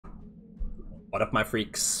What up, my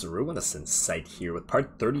freaks? Ruinous Insight here with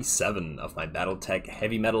part 37 of my BattleTech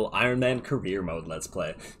Heavy Metal Ironman Career Mode Let's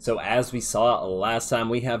Play. So as we saw last time,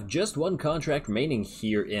 we have just one contract remaining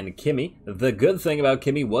here in Kimmy. The good thing about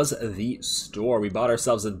Kimmy was the store. We bought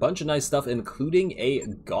ourselves a bunch of nice stuff, including a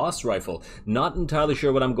Gauss rifle. Not entirely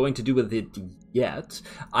sure what I'm going to do with it yet.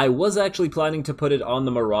 I was actually planning to put it on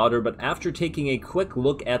the Marauder, but after taking a quick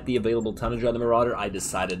look at the available tonnage on the Marauder, I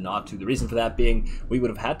decided not to. The reason for that being, we would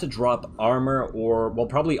have had to drop armor or, well,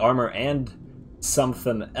 probably armor and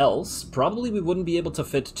something else. Probably we wouldn't be able to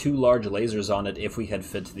fit two large lasers on it if we had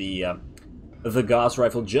fit the Gauss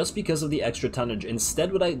rifle just because of the extra tonnage.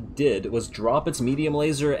 Instead, what I did was drop its medium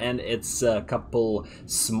laser and its couple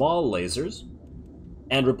small lasers,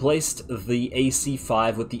 and replaced the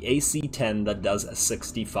AC-5 with the AC-10 that does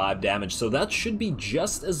 65 damage. So that should be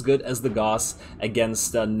just as good as the Gauss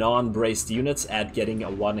against non-braced units at getting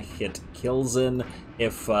a one-hit kills in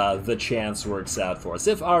if the chance works out for us.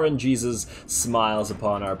 If RNGesus smiles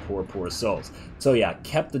upon our poor souls. So yeah,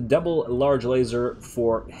 kept the double large laser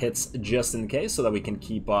for hits just in case so that we can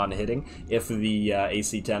keep on hitting if the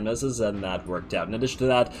AC-10 misses, and that worked out. In addition to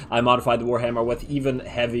that, I modified the Warhammer with even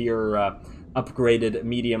heavier upgraded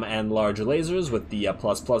medium and large lasers with the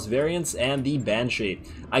 ++ variants and the Banshee.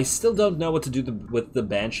 I still don't know what to do with the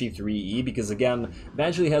Banshee 3E because, again,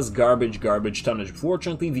 Banshee has garbage tonnage.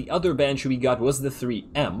 Fortunately, the other Banshee we got was the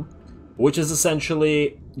 3M, which is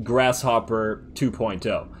essentially Grasshopper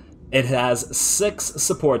 2.0. It has 6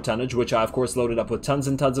 support tonnage, which I, of course, loaded up with tons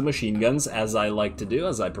and tons of machine guns, as I like to do,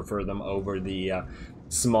 as I prefer them over the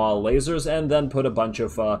small lasers, and then put a bunch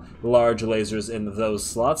of large lasers in those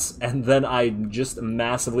slots, and then I just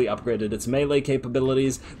massively upgraded its melee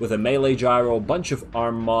capabilities with a melee gyro, a bunch of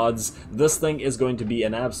arm mods. This thing is going to be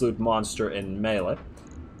an absolute monster in melee.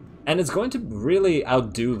 And it's going to really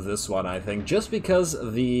outdo this one, I think, just because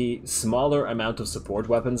the smaller amount of support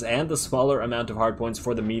weapons and the smaller amount of hardpoints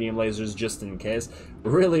for the medium lasers, just in case,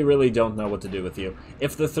 really don't know what to do with you.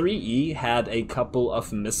 If the 3E had a couple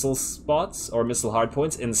of missile spots, or missile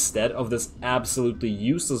hardpoints, instead of this absolutely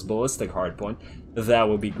useless ballistic hardpoint, that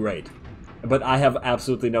would be great. But I have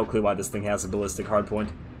absolutely no clue why this thing has a ballistic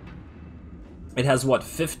hardpoint. It has, what,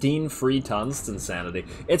 15 free tons? It's insanity.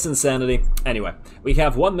 It's insanity. Anyway, we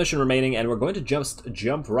have one mission remaining, and we're going to just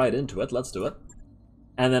jump right into it. Let's do it.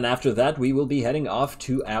 And then after that, we will be heading off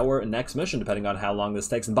to our next mission, depending on how long this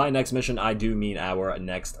takes. And by next mission, I do mean our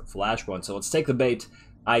next Flashpoint. So let's take the bait.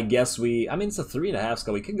 I guess I mean, it's a 3.5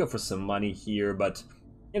 skull. We could go for some money here, but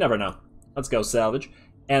you never know. Let's go salvage.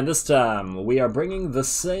 And this time, we are bringing the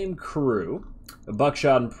same crew.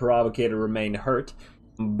 Buckshot and Provocator remain hurt.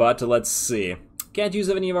 But let's see. Can't use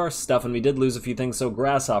any of our stuff, and we did lose a few things, so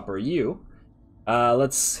Grasshopper, you.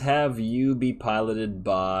 Let's have you be piloted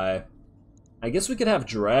by... I guess we could have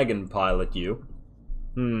Dragon pilot you.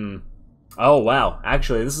 Oh, wow.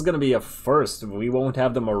 Actually, this is going to be a first. We won't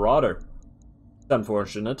have the Marauder. It's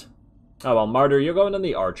unfortunate. Oh, well, Martyr, you're going in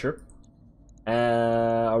the Archer.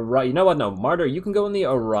 Right, you know what? No, Martyr, you can go in the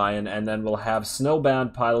Orion, and then we'll have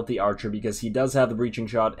Snowbound pilot the Archer, because he does have the Breaching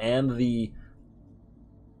Shot and the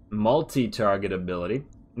multi-target ability.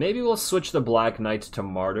 Maybe we'll switch the Black Knight to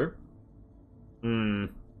Martyr. And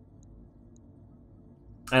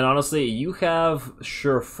honestly, you have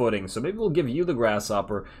sure footing, so maybe we'll give you the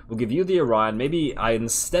Grasshopper, we'll give you the Orion. Maybe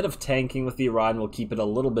instead of tanking with the Orion, we'll keep it a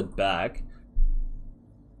little bit back.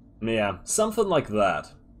 Yeah, something like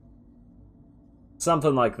that.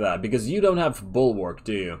 Something like that, because you don't have Bulwark,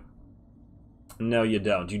 do you? No, you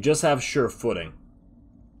don't. You just have sure footing.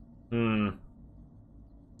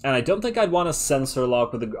 And I don't think I'd want to sensor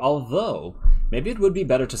lock with the... Although, maybe it would be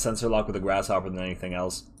better to sensor lock with the Grasshopper than anything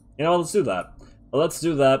else. You know what, let's do that. Let's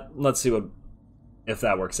do that. Let's see if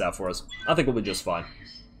that works out for us. I think we'll be just fine.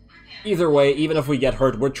 Either way, even if we get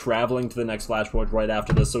hurt, we're traveling to the next Flashpoint right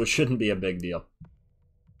after this, so it shouldn't be a big deal.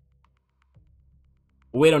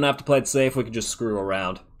 We don't have to play it safe, we can just screw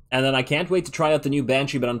around. And then I can't wait to try out the new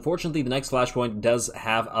Banshee, but unfortunately the next Flashpoint does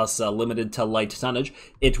have us limited to light tonnage.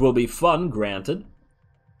 It will be fun, granted,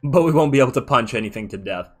 but we won't be able to punch anything to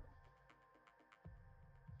death.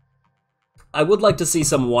 I would like to see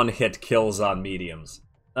some one-hit kills on mediums.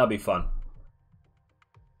 That'd be fun.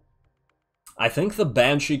 I think the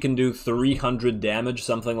Banshee can do 300 damage,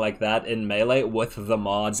 something like that, in melee with the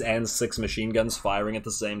mods and 6 machine guns firing at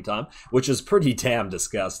the same time, which is pretty damn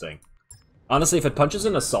disgusting. Honestly, if it punches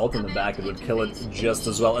an assault in the back, it would kill it just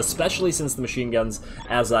as well, especially since the machine guns,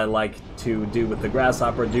 as I like to do with the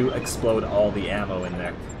Grasshopper, do explode all the ammo in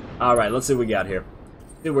there. Alright, let's see what we got here.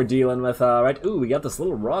 See what we're dealing with. Alright, ooh, we got this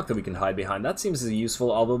little rock that we can hide behind. That seems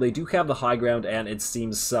useful, although they do have the high ground and it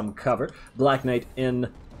seems some cover. Black Knight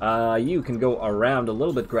in You can go around a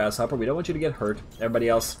little bit, Grasshopper. We don't want you to get hurt. Everybody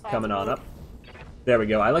else coming on up. There we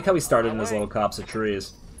go. I like how we started in this little copse of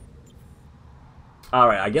trees.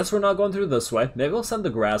 Alright, I guess we're not going through this way. Maybe we'll send the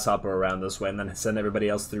Grasshopper around this way and then send everybody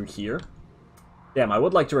else through here. Damn, I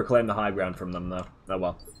would like to reclaim the high ground from them, though. Oh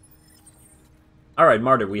well. Alright,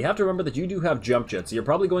 Martyr, we have to remember that you do have jump jets. You're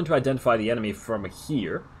probably going to identify the enemy from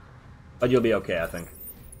here. But you'll be okay, I think.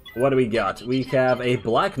 What do we got? We have a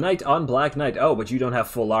Black Knight on Black Knight. Oh, but you don't have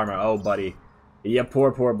full armor. Oh, buddy. Yeah,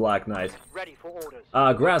 poor Black Knight. Ready for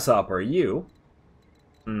orders. Grasshopper, you...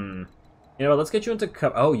 You know what, let's get you into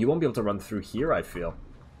cover. Oh, you won't be able to run through here, I feel.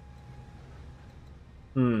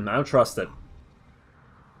 I don't trust it.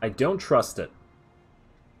 I don't trust it.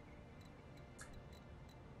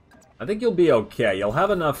 I think you'll be okay. You'll have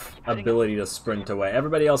enough ability to sprint away.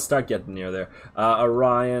 Everybody else start getting near there.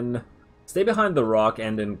 Orion, stay behind the rock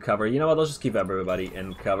and in cover. You know what, let's just keep everybody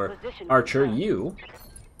in cover. Archer, you,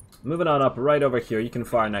 moving on up right over here. You can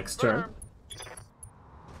fire next turn.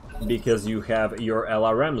 Because you have your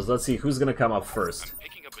LRMs. Let's see who's gonna come up first.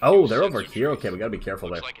 Oh, they're over here. Okay, we gotta be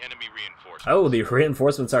careful there. Oh, the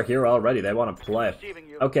reinforcements are here already. They want to play.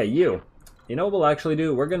 Okay, you. You know what we'll actually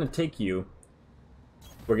do? We're gonna take you.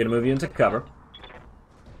 We're gonna move you into cover.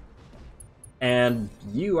 And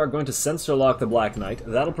you are going to sensor lock the Black Knight.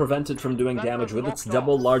 That'll prevent it from doing damage with its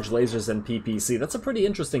double large lasers and PPC. That's a pretty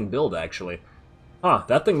interesting build, actually. Huh,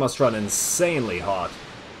 that thing must run insanely hot.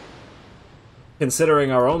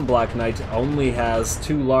 Considering our own Black Knight only has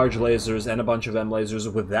 2 large lasers and a bunch of M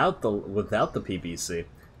lasers without the PPC.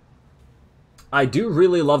 I do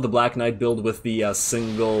really love the Black Knight build with the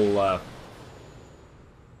single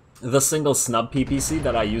snub PPC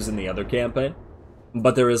that I use in the other campaign,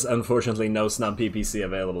 but there is unfortunately no snub PPC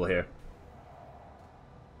available here.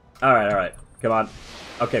 All right, come on.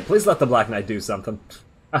 Okay, please let the Black Knight do something.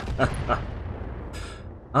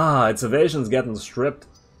 Its evasion's getting stripped.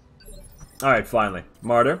 Alright, finally.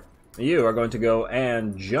 Martyr, you are going to go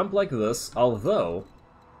and jump like this, although...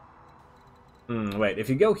 wait, if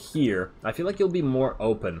you go here, I feel like you'll be more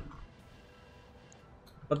open.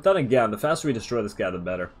 But then again, the faster we destroy this guy, the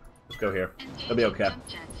better. Let's go here. It'll be okay.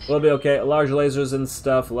 We'll be okay. Large lasers and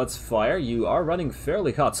stuff. Let's fire. You are running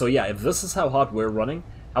fairly hot. So yeah, if this is how hot we're running,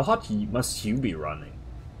 how hot must you be running?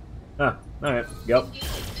 Alright, go.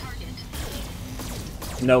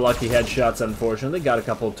 No lucky headshots, unfortunately. Got a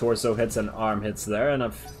couple torso hits and arm hits there,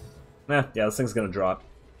 and yeah, this thing's gonna drop.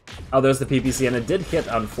 Oh, there's the PPC, and it did hit,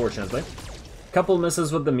 unfortunately. Couple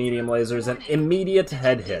misses with the medium lasers, and immediate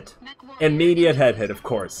head hit. Immediate head hit, of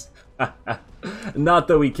course. Not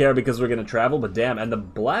that we care because we're gonna travel, but damn. And the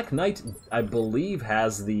Black Knight, I believe,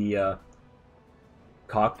 has the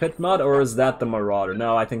cockpit mod, or is that the Marauder?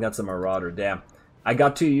 No, I think that's a Marauder, damn. I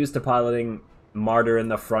got too used to piloting Martyr in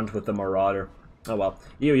the front with the Marauder. Oh well.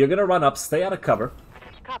 You're gonna run up, stay out of cover.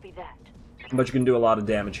 Copy that. But you can do a lot of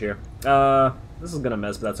damage here. This is gonna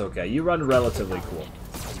miss, but that's okay. You run relatively cool.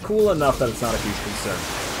 Cool enough that it's not a huge concern.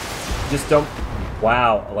 Just don't...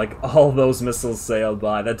 Wow, like, all those missiles sailed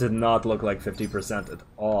by. That did not look like 50% at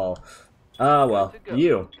all. Well,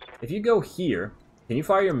 you. If you go here, can you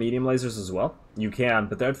fire your medium lasers as well? You can,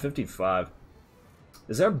 but they're at 55.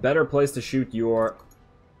 Is there a better place to shoot your...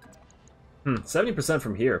 70%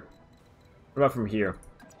 from here. What about from here?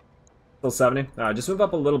 Still 70? Alright, just move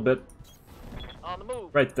up a little bit. On the move.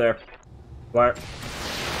 Right there. Fire.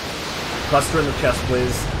 Cluster in the chest,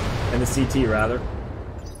 please. In the CT, rather.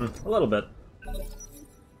 A little bit.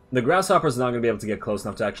 The Grasshopper's not going to be able to get close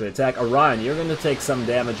enough to actually attack. Orion, you're going to take some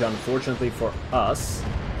damage, unfortunately for us.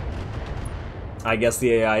 I guess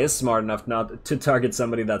the AI is smart enough not to target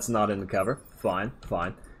somebody that's not in the cover. Fine,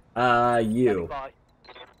 fine. You.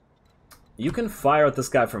 You can fire at this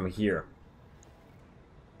guy from here.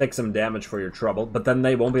 Take some damage for your trouble, but then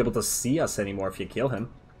they won't be able to see us anymore if you kill him.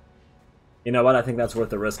 You know what? I think that's worth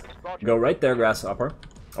the risk. Go right there, Grasshopper.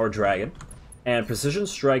 Or Dragon. And Precision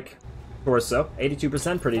Strike Torso.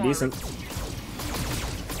 82%, pretty decent.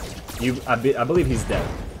 I believe he's dead.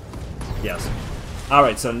 Yes.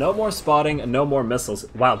 Alright, so no more spotting, no more missiles.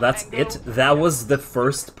 Wow, that's it? That was the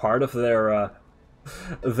first part of their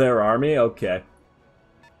army? Okay.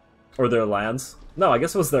 Or their lands. No, I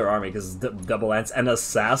guess it was their army, because double lance. And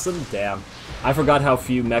assassin? Damn. I forgot how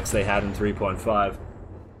few mechs they had in 3.5.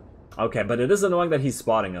 Okay, but it is annoying that he's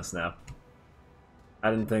spotting us now. I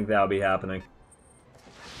didn't think that would be happening.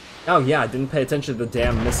 Oh yeah, I didn't pay attention to the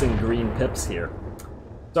damn missing green pips here.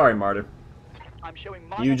 Sorry, Martyr.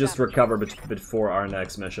 You just recover before our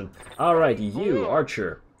next mission. Alright, you,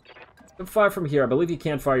 Archer. You fire from here. I believe you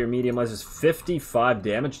can't fire your medium lasers. 55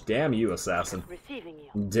 damage? Damn you, Assassin.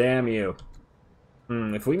 Damn you.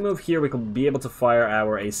 If we move here, we can be able to fire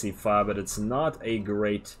our AC-5, but it's not a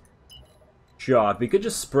great shot. We could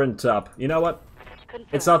just sprint up. You know what?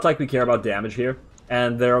 It's not like we care about damage here.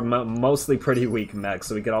 And they're mostly pretty weak mechs,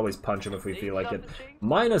 so we can always punch them if we feel like it.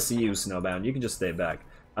 Minus you, Snowbound. You can just stay back.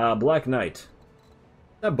 Black Knight.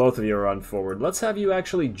 Now both of you are on forward. Let's have you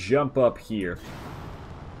actually jump up here.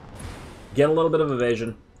 Get a little bit of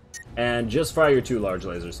evasion. And just fire your 2 large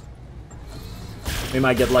lasers. We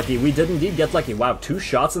might get lucky. We did indeed get lucky. Wow, 2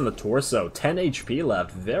 shots in the torso. 10 HP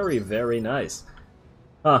left. Very, very nice.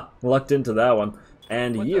 Huh, lucked into that one.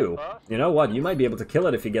 And you know what? You might be able to kill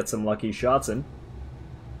it if you get some lucky shots in.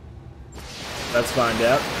 Let's find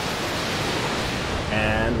out.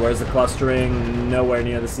 And where's the clustering? Nowhere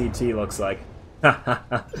near the CT, looks like.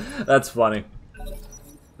 That's funny.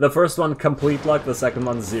 The first one, complete luck. The second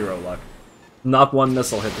one, 0 luck. Not one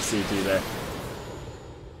missile hit the CT there.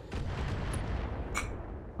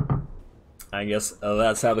 I guess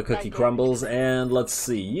that's how the cookie crumbles. And let's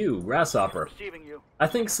see. You, Grasshopper. I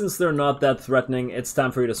think since they're not that threatening, it's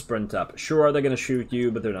time for you to sprint up. Sure, they're going to shoot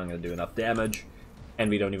you, but they're not going to do enough damage. And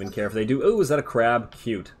we don't even care if they do. Ooh, is that a crab?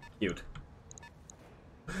 Cute. Cute.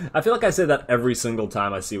 I feel like I say that every single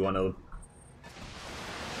time I see one of them.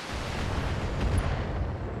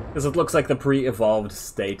 Because it looks like the pre-evolved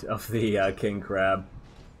state of the king crab.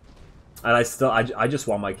 And I just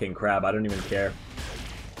want my king crab. I don't even care.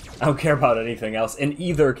 I don't care about anything else in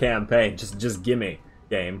either campaign. Just gimme,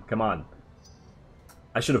 game. Come on.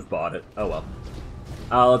 I should have bought it. Oh well.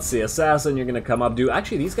 Let's see. Assassin, you're gonna come up.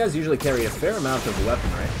 Actually, these guys usually carry a fair amount of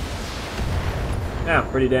weaponry. Yeah,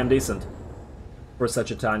 pretty damn decent. For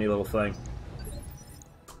such a tiny little thing.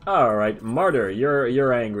 Alright, Martyr,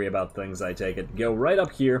 you're angry about things, I take it. Go right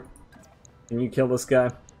up here. Can you kill this guy?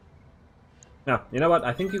 No, you know what?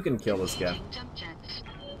 I think you can kill this guy.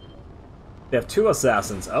 They have 2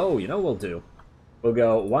 assassins. Oh, you know what we'll do? We'll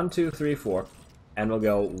go 1, 2, 3, 4. And we'll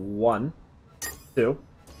go 1, 2.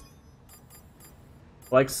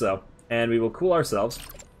 Like so. And we will cool ourselves.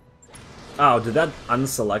 Oh, did that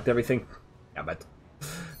unselect everything? Damn it.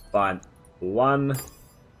 Fine. 1,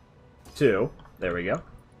 2. There we go.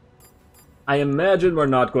 I imagine we're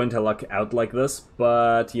not going to luck out like this,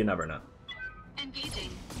 but you never know. Engaging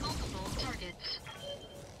multiple targets.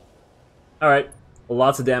 Alright.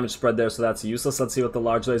 Lots of damage spread there, so that's useless. Let's see what the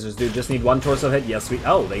large lasers do. Just need 1 torso hit. Yes, we...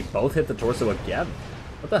 Oh, they both hit the torso again.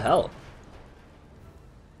 What the hell?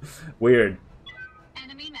 Weird.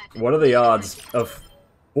 What are the odds of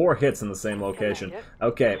 4 hits in the same location?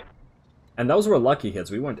 Okay. And those were lucky hits.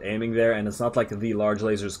 We weren't aiming there, and it's not like the large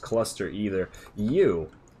lasers cluster either. You.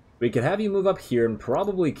 We could have you move up here and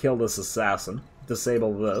probably kill this assassin.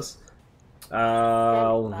 Disable this.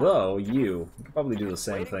 Although, you could probably do the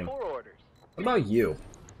same thing. What about you?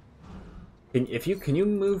 Can you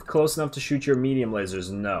move close enough to shoot your medium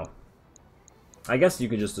lasers? No. I guess you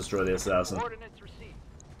could just destroy the assassin.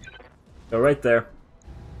 Go right there.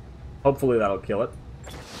 Hopefully that'll kill it.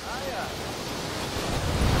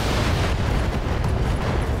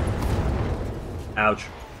 Ouch.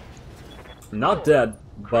 Not dead,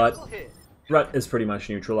 but threat is pretty much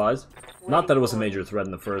neutralized. Not that it was a major threat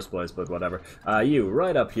in the first place, but whatever. You,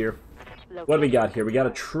 right up here. What do we got here? We got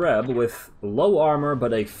a Treb with low armor,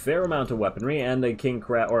 but a fair amount of weaponry, and a king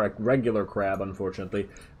crab, or a regular crab, unfortunately,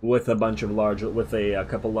 with a bunch of a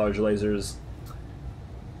couple large lasers.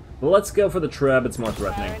 Let's go for the Treb, it's more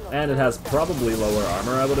threatening. And it has probably lower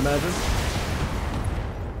armor, I would imagine.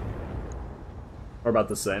 Or about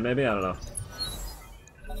the same, maybe? I don't know.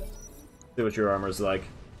 See what your armor's like.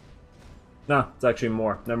 No, it's actually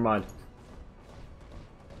more. Never mind.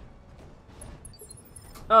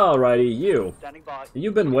 Alrighty, you.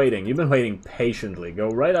 You've been waiting. You've been waiting patiently. Go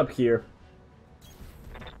right up here.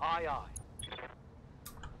 Aye, aye.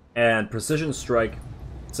 And precision strike.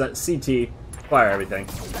 CT. Fire everything.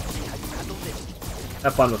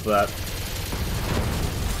 Have fun with that.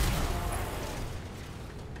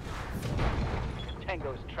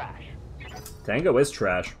 Tango's trash. Tango is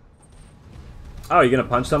trash. Oh, you're gonna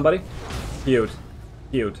punch somebody? Cute.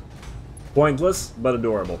 Cute. Pointless, but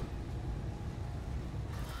adorable.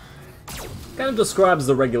 Kind of describes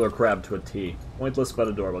the regular crab to a T. Pointless, but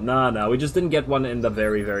adorable. Nah, we just didn't get one in the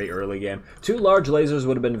very, very early game. 2 large lasers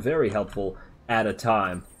would have been very helpful at a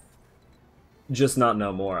time. Just not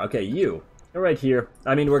no more. Okay, you. You're right here.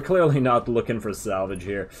 I mean, we're clearly not looking for salvage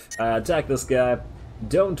here. Attack this guy.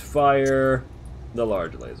 Don't fire the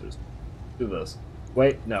large lasers. Do this.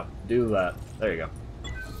 Wait, no. Do that. There you go.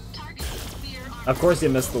 Of course you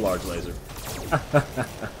missed the large laser.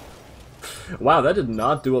 Wow, that did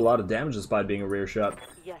not do a lot of damage despite being a rear shot.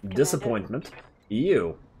 Disappointment.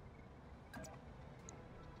 You.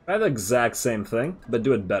 Try the exact same thing, but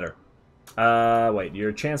do it better. Wait,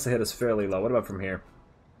 your chance to hit is fairly low. What about from here?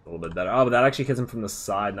 A little bit better. Oh, but that actually hits him from the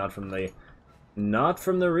side, not from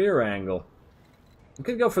the rear angle. We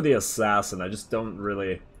could go for the assassin. I just don't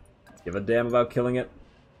really give a damn about killing it.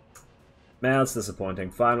 Man, that's disappointing.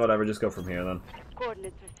 Fine, whatever. Just go from here then.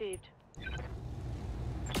 Coordinates received.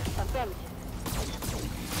 Affirmative.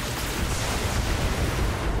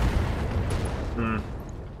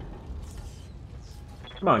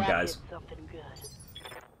 Come on, guys.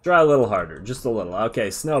 Try a little harder. Just a little. Okay,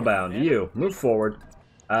 Snowbound, you. Move forward.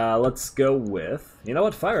 Let's go with... You know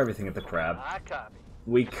what? Fire everything at the crab. I copy.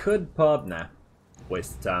 We could pop... Nah.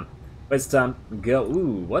 Waste of time. Waste of time. Go.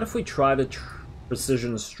 Ooh, what if we try to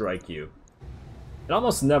precision strike you? It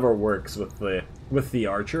almost never works with the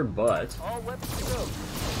archer, but... All weapons to go.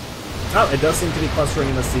 Oh, it does seem to be clustering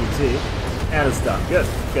in the CT. And it's done. Good.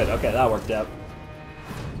 Good. Okay, that worked out.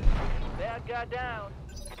 Bad guy down.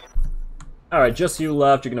 Alright, just you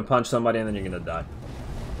left. You're gonna punch somebody and then you're gonna die.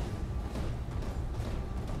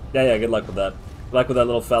 Yeah, good luck with that. Good luck with that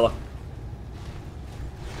little fella.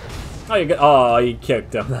 Oh, you're good. Oh, you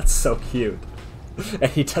kicked him. That's so cute.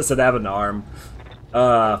 And he doesn't have an arm.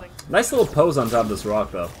 Nice little pose on top of this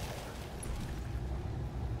rock, though.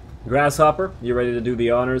 Grasshopper, you ready to do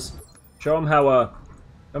the honors? Show him how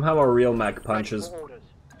a real mech punches.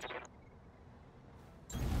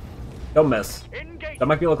 Don't miss. That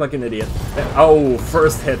might be look like an idiot. Oh,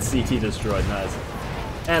 first hit CT destroyed. Nice.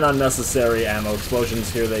 And unnecessary ammo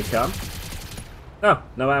explosions. Here they come. Oh,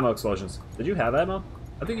 no ammo explosions. Did you have ammo?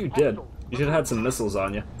 I think you did. You should have had some missiles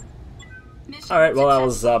on you. Alright, well that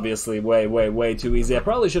was obviously way too easy. I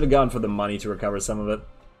probably should have gone for the money to recover some of it.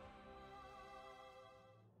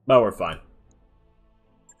 But we're fine.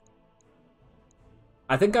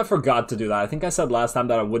 I think I forgot to do that. I think I said last time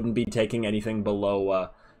that I wouldn't be taking anything below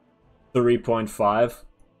 3.5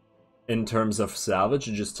 in terms of salvage.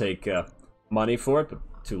 Just take money for it, but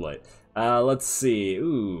too late. Let's see.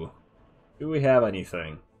 Ooh. Do we have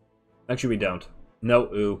anything? Actually, we don't. No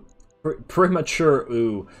ooh. Premature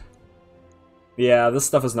ooh. Yeah, this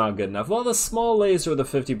stuff is not good enough. Well, the small laser, the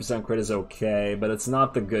 50% crit is okay, but it's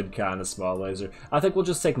not the good kind of small laser. I think we'll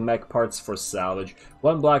just take mech parts for salvage.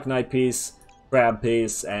 1 Black Knight piece, crab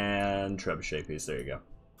piece, and trebuchet piece. There you go.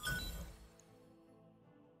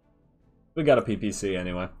 We got a PPC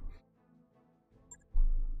anyway.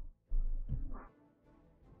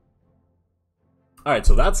 Alright,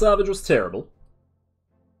 so that salvage was terrible.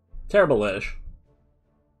 Terrible-ish.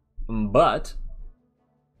 But...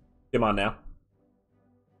 Come on now.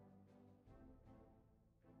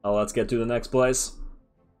 Let's get to the next place.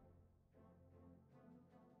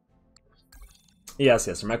 Yes,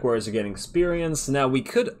 our mech warriors are getting experience. Now, we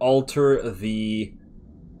could alter the...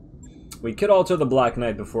 We could alter the Black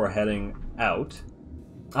Knight before heading out.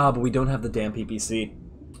 Ah, but we don't have the damn PPC.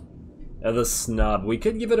 The snub. We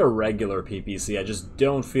could give it a regular PPC, I just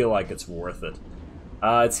don't feel like it's worth it.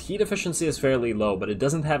 Its heat efficiency is fairly low, but it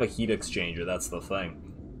doesn't have a heat exchanger, that's the thing.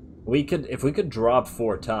 We could, if we could drop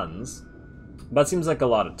 4 tons, that seems like a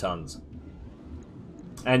lot of tons.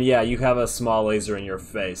 And yeah, you have a small laser in your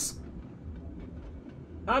face.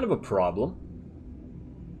 Kind of a problem.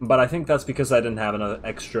 But I think that's because I didn't have an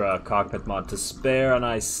extra cockpit mod to spare, and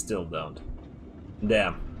I still don't.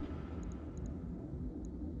 Damn.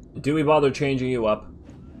 Do we bother changing you up?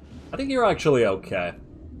 I think you're actually okay.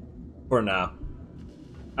 For now.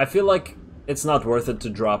 I feel like it's not worth it to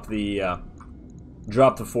drop the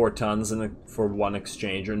 4 tons for 1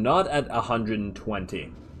 exchanger. Not at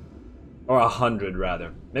 120. Or 100,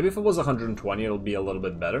 rather. Maybe if it was 120, it'll be a little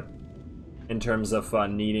bit better. In terms of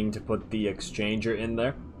needing to put the exchanger in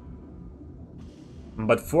there.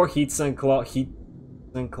 But for heatsink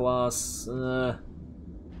loss...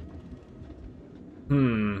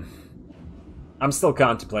 I'm still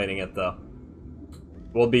contemplating it, though.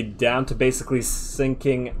 We'll be down to basically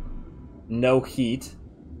sinking no heat.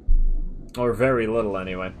 Or very little,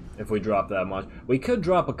 anyway, if we drop that much. We could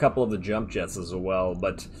drop a couple of the jump jets as well,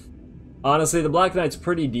 but... Honestly, the Black Knight's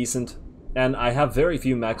pretty decent. And I have very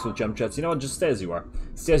few mechs with jump jets. You know what? Just stay as you are.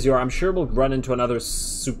 Stay as you are. I'm sure we'll run into another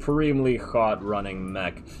supremely hot running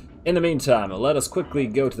mech. In the meantime, let us quickly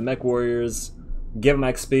go to the mech warriors, give them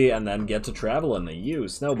XP, and then get to traveling. You,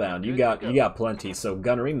 Snowbound, you got plenty. So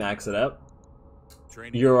gunnery, max it out.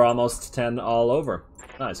 You're almost 10 all over.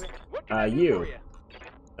 Nice. You.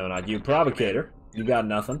 No, not you. Provocator. You got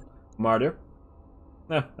nothing. Martyr.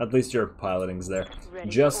 At least your piloting's there.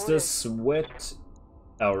 Justice, Wit.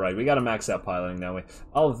 Oh, right. We gotta max out piloting, don't we?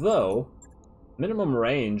 Although, minimum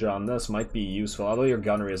range on this might be useful. Although your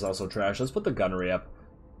gunnery is also trash. Let's put the gunnery up.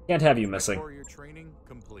 Can't have you missing.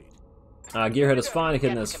 Gearhead is fine,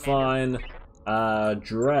 Echidna is fine.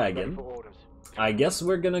 Dragon. For orders. I guess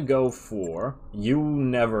we're gonna go for you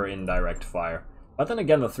never indirect fire. But then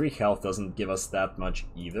again, the 3 health doesn't give us that much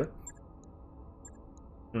either.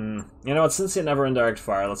 You know what, since you never indirect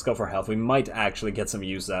fire, let's go for health. We might actually get some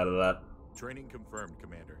use out of that. Training confirmed,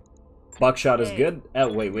 Commander. Buckshot is good.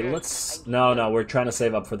 Oh, wait, let's... No, we're trying to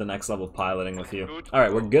save up for the next level piloting with you.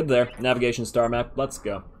 Alright, we're good there. Navigation star map, let's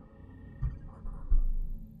go.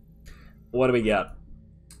 What do we got?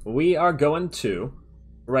 We are going to...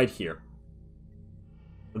 right here.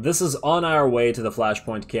 This is on our way to the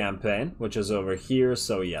Flashpoint campaign, which is over here,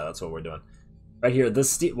 so yeah, that's what we're doing. Right here, this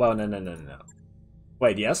steel... well, no.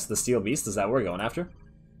 Wait, yes, the Steel Beast, is that what we're going after?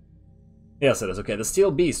 Yes, it is. Okay, the Steel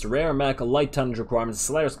Beast, rare mech, light tonnage requirements,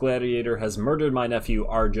 Solaris Gladiator has murdered my nephew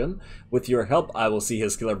Arjun. With your help, I will see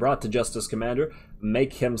his killer brought to justice, Commander.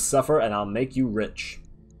 Make him suffer, and I'll make you rich.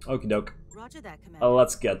 Okie doke. Roger that, Commander.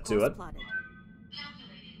 Let's get to it. Calculating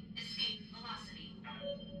escape velocity.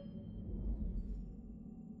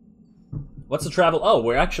 What's the travel? Oh,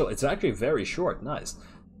 it's actually very short. Nice.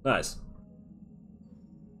 Nice.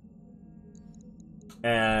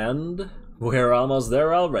 And we're almost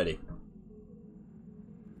there already.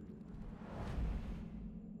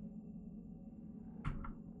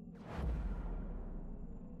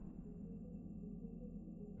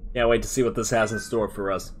 Can't wait to see what this has in store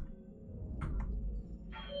for us.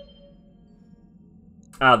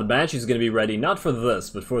 The Banshee's going to be ready, not for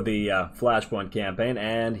this, but for the Flashpoint campaign,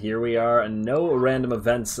 and here we are. No random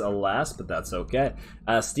events, alas, but that's okay.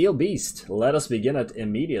 Steel Beast, let us begin it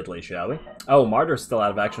immediately, shall we? Oh, Martyr's still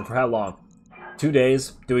out of action for how long? 2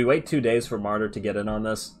 days. Do we wait 2 days for Martyr to get in on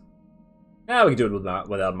this? Yeah, we can do it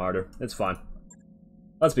without Martyr. It's fine.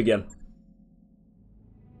 Let's begin.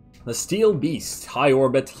 The Steel Beast, High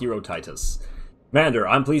Orbit, Hero Titus. Commander,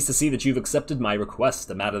 I'm pleased to see that you've accepted my request.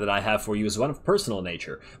 The matter that I have for you is one of personal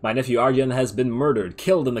nature. My nephew Arjun has been murdered,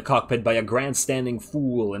 killed in the cockpit by a grandstanding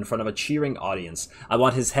fool in front of a cheering audience. I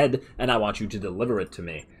want his head, and I want you to deliver it to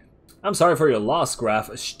me. I'm sorry for your loss, Graf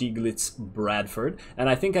Stieglitz Bradford, and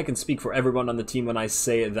I think I can speak for everyone on the team when I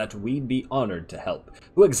say that we'd be honored to help.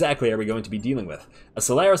 Who exactly are we going to be dealing with? A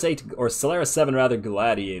Solaris 8, or Solaris 7 rather,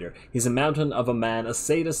 gladiator. He's a mountain of a man, a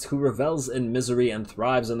sadist who revels in misery and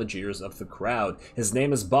thrives on the jeers of the crowd. His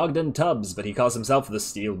name is Bogdan Tubbs, but he calls himself the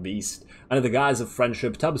Steel Beast. Under the guise of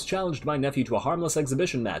friendship, Tubbs challenged my nephew to a harmless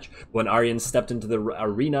exhibition match. When Aryan stepped into the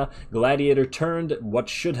arena, Gladiator turned what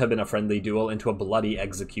should have been a friendly duel into a bloody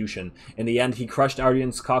execution. In the end, he crushed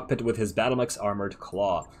Aryan's cockpit with his Battlemech's armored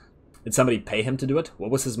claw. Did somebody pay him to do it?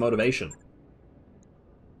 What was his motivation?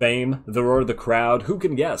 Fame, the roar of the crowd, who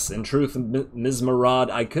can guess? In truth, Ms. Murad,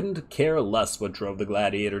 I couldn't care less what drove the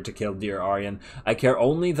gladiator to kill dear Aryan. I care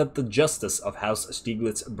only that the justice of House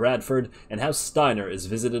Stieglitz Bradford and House Steiner is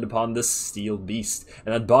visited upon this Steel Beast,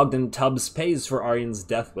 and that Bogdan Tubbs pays for Aryan's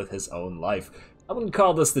death with his own life. I wouldn't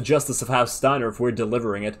call this the justice of House Steiner if we're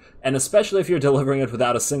delivering it, and especially if you're delivering it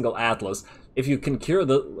without a single atlas. If you can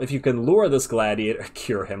lure this gladiator,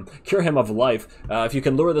 cure him of life. If you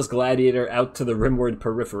can lure this gladiator out to the rimward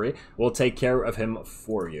periphery, we'll take care of him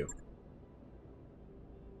for you.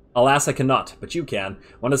 Alas, I cannot, but you can.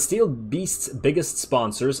 One of Steel Beast's biggest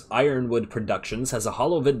sponsors, Ironwood Productions, has a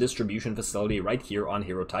holovid distribution facility right here on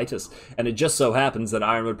Hero Titus, and it just so happens that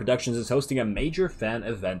Ironwood Productions is hosting a major fan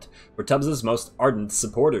event for Tubbs' most ardent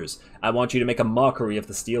supporters. I want you to make a mockery of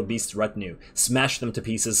the Steel Beast's retinue, smash them to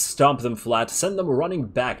pieces, stomp them flat, send them running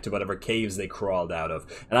back to whatever caves they crawled out of,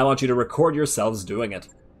 and I want you to record yourselves doing it.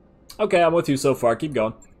 Okay, I'm with you so far, keep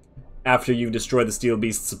going. After you've destroyed the Steel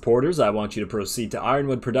Beast's supporters, I want you to proceed to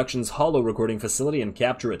Ironwood Productions' holo recording facility and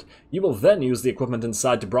capture it. You will then use the equipment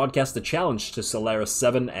inside to broadcast the challenge to Solaris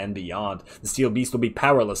 7 and beyond. The Steel Beast will be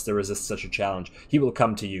powerless to resist such a challenge. He will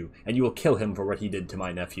come to you, and you will kill him for what he did to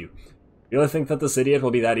my nephew. You really think that this idiot will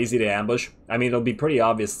be that easy to ambush? I mean, it'll be pretty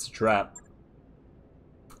obvious it's a trap.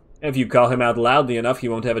 If you call him out loudly enough, he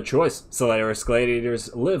won't have a choice. Solaris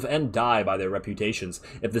gladiators live and die by their reputations.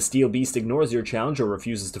 If the Steel Beast ignores your challenge or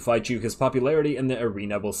refuses to fight you, his popularity in the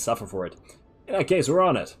arena will suffer for it. In that case, we're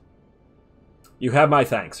on it. You have my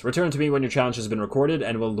thanks. Return to me when your challenge has been recorded,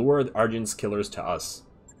 and we'll lure Arjun's killers to us.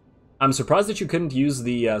 I'm surprised that you couldn't use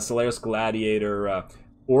the Solaris gladiator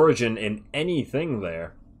origin in anything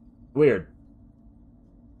there. Weird.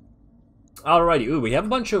 Alrighty, ooh, we have a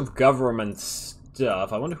bunch of government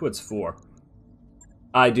stuff. I wonder who it's for.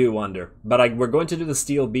 I do wonder. But we're going to do the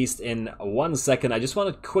Steel Beast in 1 second. I just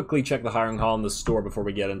want to quickly check the hiring hall in the store before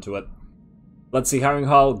we get into it. Let's see, hiring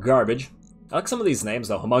hall, garbage. I like some of these names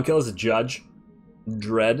though. Homunculus, Judge,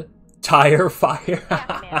 Dread, Tire, Fire.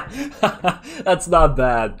 That's not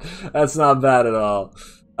bad. That's not bad at all.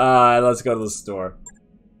 Let's go to the store.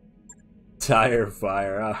 Tire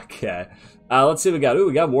fire, okay. Let's see what we got. Ooh,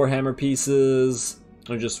 we got Warhammer pieces.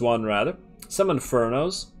 Or just one, rather. Some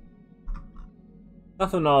Infernos.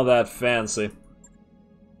 Nothing all that fancy.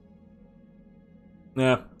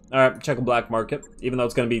 Yeah. Alright, check a black market. Even though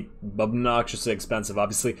it's going to be obnoxiously expensive,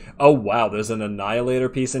 obviously. Oh, wow, there's an Annihilator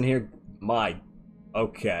piece in here. My.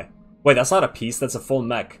 Okay. Wait, that's not a piece, that's a full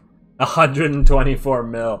mech. 124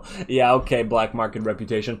 mil. Yeah, okay, black market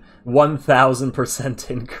reputation. 1000%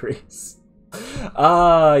 increase.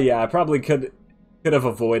 Yeah, I probably could have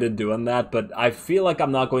avoided doing that, but I feel like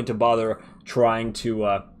I'm not going to bother trying to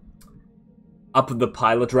up the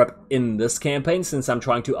pilot rep in this campaign, since I'm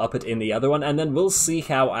trying to up it in the other one, and then we'll see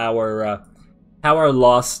how our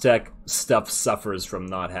Lost Tech stuff suffers from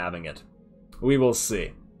not having it. We will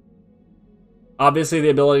see. Obviously, the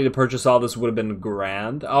ability to purchase all this would have been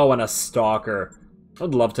grand. Oh, and a Stalker.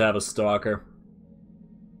 I'd love to have a Stalker.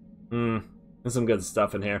 There's some good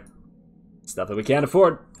stuff in here. Stuff that we can't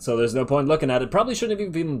afford, so there's no point looking at it. Probably shouldn't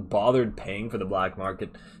have even bothered paying for the black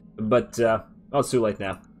market. But, oh, it's too late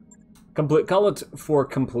now. Call it for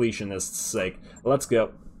completionist's sake. Let's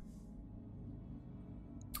go.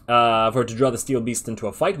 For to draw the Steel Beast into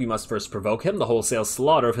a fight, we must first provoke him. The wholesale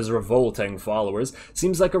slaughter of his revolting followers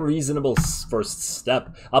seems like a reasonable first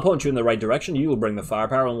step. I'll point you in the right direction, you will bring the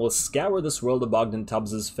firepower, and we'll scour this world of Bogdan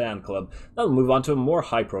Tubbs' fan club. Then we'll move on to a more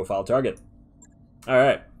high-profile target.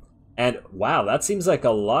 Alright. And, wow, that seems like a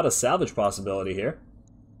lot of salvage possibility here.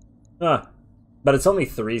 Huh. But it's only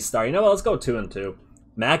 3-star. You know what, let's go 2 and 2.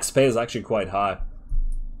 Max pay is actually quite high.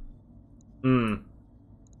 We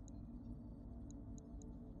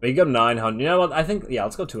go 900. You know what? I think, yeah,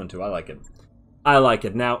 let's go 2 and 2. I like it. I like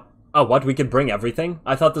it. Now, oh, what? We could bring everything?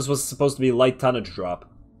 I thought this was supposed to be light tonnage drop.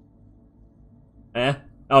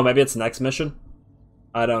 Oh, maybe it's next mission?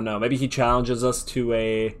 I don't know. Maybe he challenges us to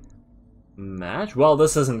a match? Well,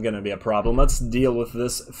 this isn't going to be a problem. Let's deal with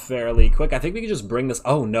this fairly quick. I think we can just bring this.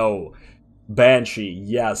 Oh, no. Banshee,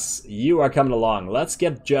 yes, you are coming along. Let's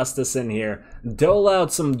get Justice in here. Dole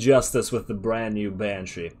out some justice with the brand new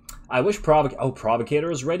Banshee. I wish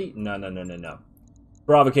Provocator is ready? No.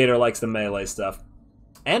 Provocator likes the melee stuff.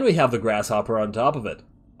 And we have the Grasshopper on top of it.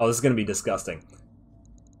 Oh, this is going to be disgusting.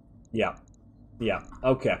 Yeah,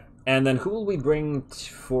 okay. And then who will we bring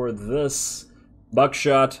for this?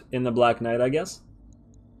 Buckshot in the Black Knight, I guess?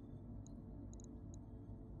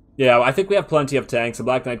 Yeah, I think we have plenty of tanks. The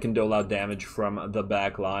Black Knight can dole out damage from the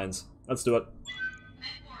back lines. Let's do it.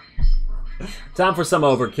 Time for some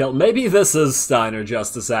overkill. Maybe this is Steiner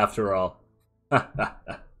Justice after all.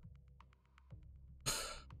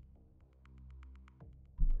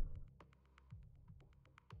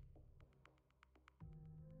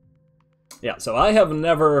 Yeah, so I have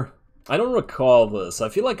never... I don't recall this. I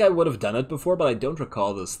feel like I would have done it before, but I don't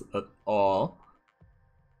recall this at all.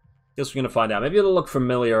 Guess we're gonna find out. Maybe it'll look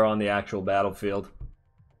familiar on the actual battlefield.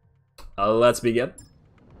 Let's begin.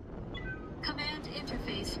 Command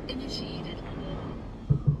interface initiated.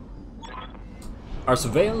 Our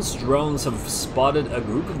surveillance drones have spotted a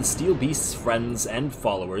group of the Steel Beast's friends and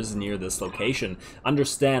followers near this location.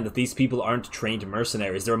 Understand that these people aren't trained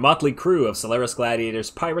mercenaries. They're a motley crew of Solaris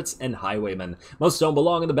gladiators, pirates, and highwaymen. Most don't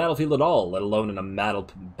belong in the battlefield at all, let alone in a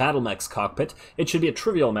battle mech's cockpit. It should be a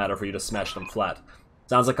trivial matter for you to smash them flat.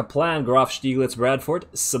 Sounds like a plan, Graf Stieglitz Bradford.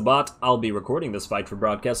 Sabat, I'll be recording this fight for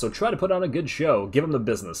broadcast, so try to put on a good show. Give him the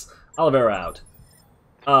business. Oliveira out.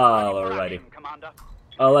 Alrighty.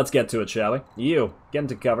 Let's get to it, shall we? You, get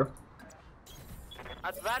into cover.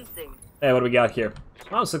 Advancing. Hey, what do we got here?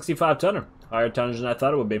 Oh, 65 tonner. Higher tonnage than I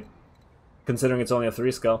thought it would be. Considering it's only a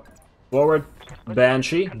 3-skull. Forward.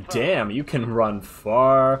 Banshee. Damn, you can run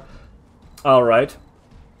far. Alright.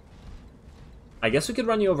 I guess we could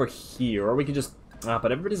run you over here, or we could just...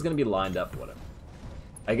 but everybody's gonna be lined up, whatever.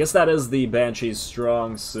 I guess that is the Banshee's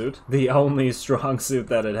strong suit. The only strong suit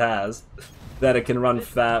that it has. That it can run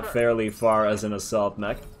fairly far as an assault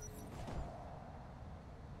mech.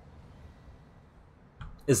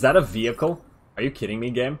 Is that a vehicle? Are you kidding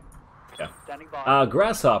me, game? Yeah.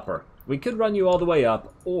 Grasshopper. We could run you all the way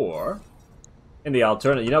up, or... in the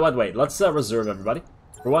alternate... You know what? Wait, let's reserve everybody.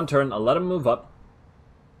 For one turn, I'll let him move up.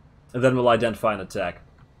 And then we'll identify an attack.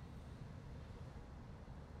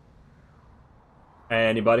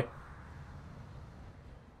 Anybody?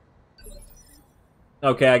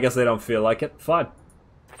 Okay, I guess they don't feel like it. Fine.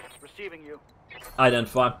 Receiving you.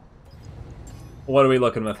 Identify. What are we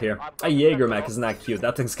looking with here? A Jaeger mech, isn't that cute?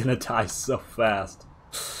 That thing's gonna die so fast.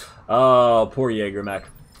 Oh, poor Jaeger mech.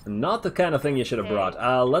 Not the kind of thing you should have brought.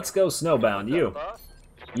 Let's go snowbound.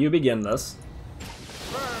 You begin this.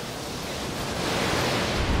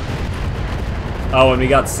 Oh, and we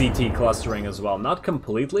got CT clustering as well. Not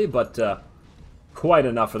completely, but quite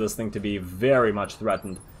enough for this thing to be very much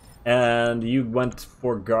threatened. And you went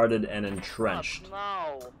for guarded and entrenched.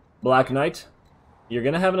 No. Black Knight, you're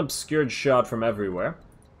gonna have an obscured shot from everywhere.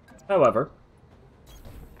 However,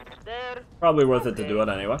 There. probably worth it to do it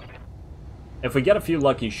anyway. If we get a few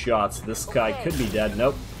lucky shots, this guy could be dead.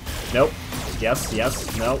 Nope. Nope. Yes,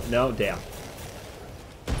 yes. No, no, damn.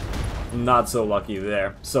 Not so lucky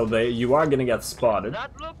there. So you are gonna get spotted.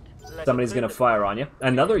 That looked like Somebody's gonna fire on you.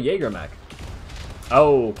 Another Jaeger mech.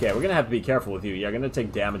 Okay, we're gonna have to be careful with you. You're gonna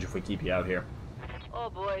take damage if we keep you out here. Oh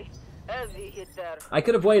boy, heavy hit there. I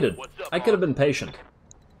could have waited. What's up, I could have been patient.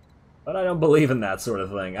 But I don't believe in that sort of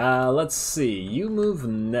thing. Let's see. You move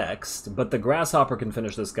next, but the Grasshopper can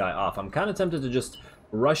finish this guy off. I'm kind of tempted to just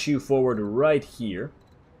rush you forward right here.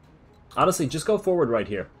 Honestly, just go forward right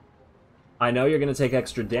here. I know you're going to take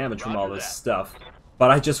extra damage from all this stuff, but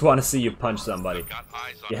I just want to see you punch somebody.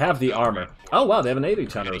 You have the armor. Oh wow, they have an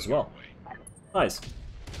 80-tonner as well. Nice.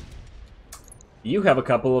 You have a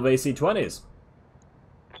couple of AC-20s.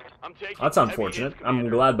 That's unfortunate. I'm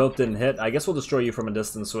glad both didn't hit. I guess we'll destroy you from a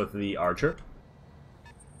distance with the archer.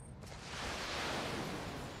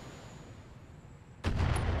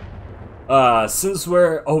 Since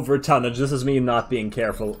we're over tonnage, this is me not being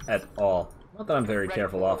careful at all. Not that I'm very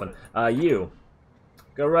careful often. You.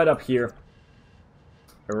 Go right up here.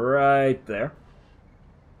 Right there.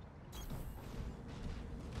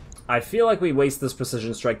 I feel like we waste this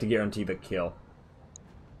precision strike to guarantee the kill.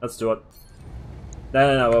 Let's do it.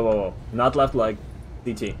 No, whoa, whoa, whoa. Not left leg.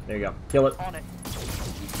 DT. There you go. Kill it. On it.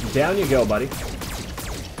 Down you go, buddy.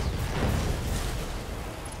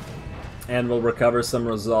 And we'll recover some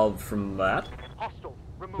resolve from that. Hostile.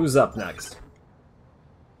 Remove. Who's up next?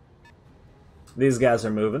 These guys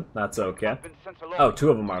are moving. That's okay. Been sent along. Oh, two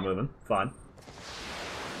of them are moving. Fine.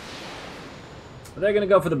 They're gonna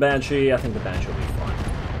go for the Banshee. I think the Banshee will be fine.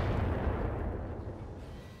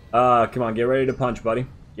 Come on. Get ready to punch, buddy.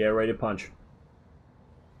 Get ready to punch.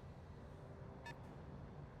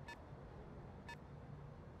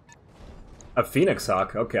 A Phoenix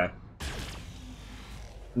Hawk, okay.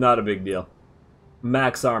 Not a big deal.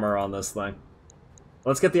 Max armor on this thing.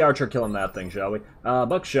 Let's get the archer killing that thing, shall we?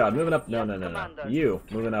 Buckshot, moving up. No, no, no, no. You,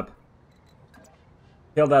 moving up.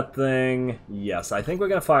 Kill that thing. Yes, I think we're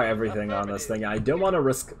gonna fire everything on this thing. I don't want to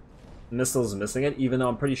risk missiles missing it, even though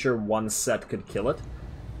I'm pretty sure one set could kill it.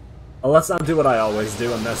 Let's not do what I always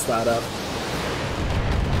do and mess that up.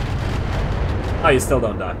 Oh, you still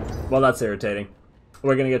don't die. Well, that's irritating.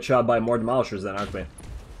 We're gonna get shot by more demolishers then, aren't we?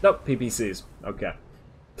 Nope, PPCs. Okay.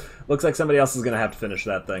 Looks like somebody else is gonna have to finish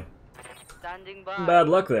that thing. Standing by. Bad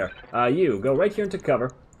luck there. You, go right here into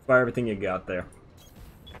cover. Fire everything you got there.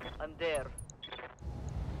 I'm there.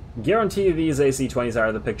 Guarantee these AC-20s are out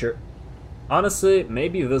of the picture. Honestly,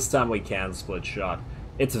 maybe this time we can split shot.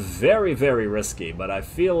 It's very, very risky, but I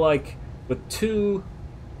feel like with two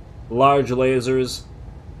large lasers,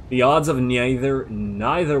 the odds of neither...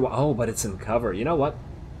 Oh, but it's in cover. You know what?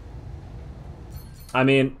 I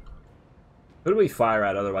mean, who do we fire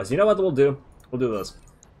at otherwise? You know what we'll do? We'll do this.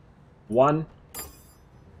 1,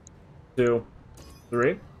 2,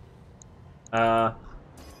 3. Yeah,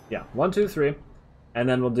 1, 2, 3. And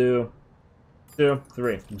then we'll do 2,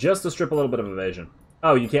 3. Just to strip a little bit of evasion.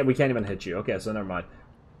 Oh, we can't even hit you. Okay, so never mind.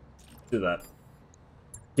 Do that.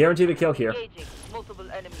 Guarantee the kill here. Engaging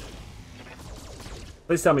multiple enemies.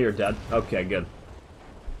 Please tell me you're dead. Okay, good.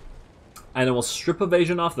 And then we'll strip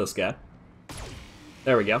evasion off this guy.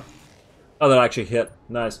 There we go. Oh, that actually hit.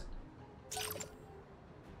 Nice.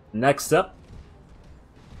 Next up.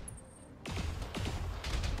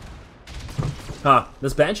 Huh.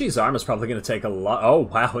 This Banshee's arm is probably going to take a lot. Oh,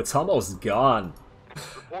 wow. It's almost gone.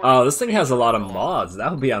 Oh, this thing has a lot of mods.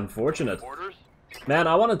 That would be unfortunate. Man,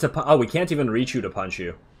 I wanted to... Oh, we can't even reach you to punch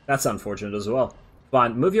you. That's unfortunate as well.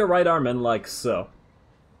 Fine. Move your right arm in like so.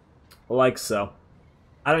 Like so.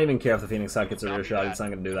 I don't even care if the Phoenix Hawk gets a rear shot. It's not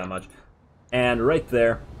going to do that much. And right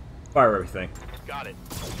there, fire everything. Got it.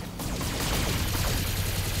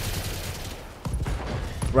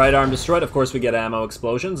 Right arm destroyed. Of course, we get ammo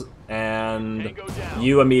explosions. And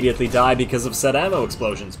you immediately die because of said ammo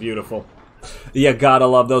explosions. Beautiful. You gotta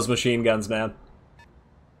love those machine guns, man.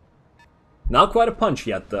 Not quite a punch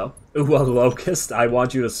yet, though. Ooh, a Locust. I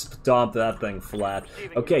want you to stomp that thing flat.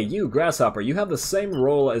 Okay, you, Grasshopper, you have the same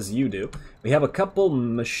role as you do. We have a couple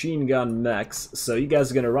machine gun mechs, so you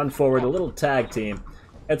guys are going to run forward, a little tag team.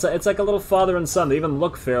 It's like a little father and son. They even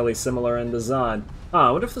look fairly similar in design. Huh,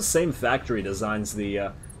 I wonder if the same factory designs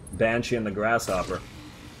the Banshee and the Grasshopper.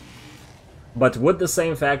 But would the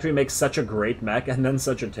same factory make such a great mech and then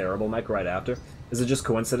such a terrible mech right after? Is it just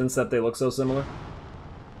coincidence that they look so similar?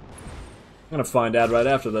 I'm gonna find out right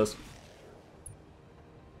after this.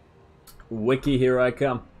 Wiki, here I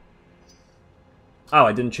come. Oh,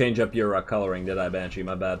 I didn't change up your coloring, did I, Banshee?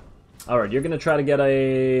 My bad. Alright, you're gonna try to get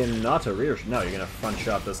a... not a rear... no, you're gonna front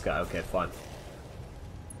shot this guy. Okay, fine.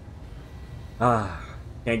 Ah,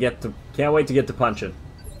 can't wait to get to punching.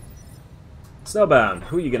 Snowbound,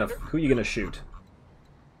 who you gonna shoot?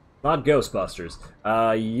 Not Ghostbusters.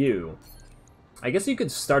 You. I guess you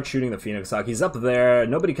could start shooting the Phoenix Hawk. He's up there.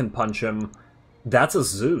 Nobody can punch him. That's a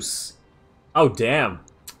Zeus. Oh, damn.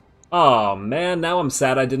 Oh, man. Now I'm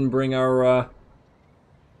sad I didn't bring our,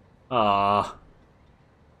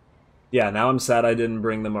 yeah, now I'm sad I didn't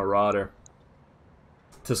bring the Marauder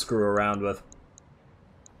to screw around with.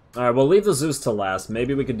 Alright, we'll leave the Zeus to last.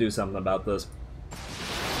 Maybe we could do something about this.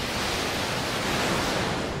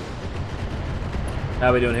 How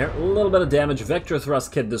are we doing here? A little bit of damage. Vector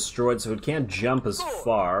thrust kit destroyed, so it can't jump as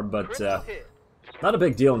far, but not a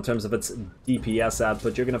big deal in terms of its DPS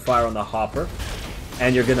output. You're going to fire on the hopper,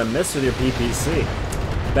 and you're going to miss with your PPC.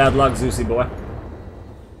 Bad luck, Zeusy boy.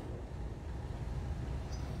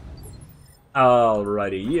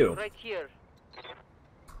 Alrighty, you. Right here.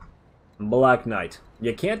 Black Knight.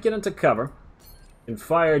 You can't get into cover. You can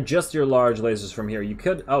fire just your large lasers from here. You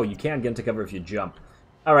could... oh, you can get into cover if you jump.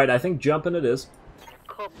 Alright, I think jumping it is.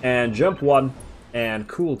 And jump 1, and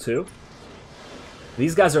cool 2.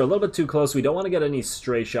 These guys are a little bit too close. We don't want to get any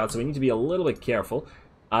stray shots, so we need to be a little bit careful.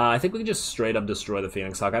 I think we can just straight up destroy the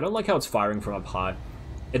Phoenix Hawk. I don't like how it's firing from up high.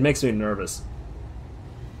 It makes me nervous.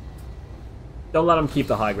 Don't let him keep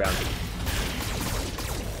the high ground.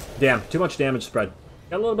 Damn, too much damage spread.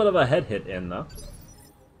 Got a little bit of a head hit in, though.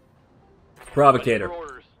 Provocator.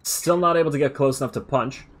 Still not able to get close enough to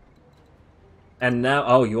punch. And now,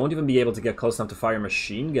 oh, you won't even be able to get close enough to fire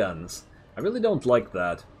machine guns. I really don't like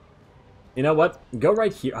that. You know what? Go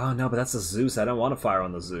right here. Oh, no, but that's a Zeus. I don't want to fire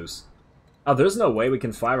on the Zeus. Oh, there's no way we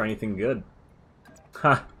can fire anything good.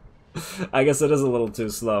 Ha. I guess it is a little too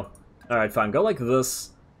slow. Alright, fine. Go like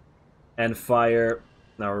this. And fire.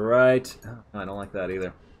 Alright. Oh, I don't like that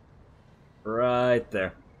either. Right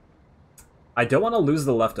there. I don't want to lose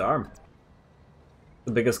the left arm.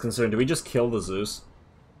 The biggest concern. Do we just kill the Zeus?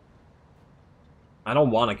 I don't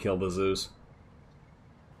want to kill the Zeus.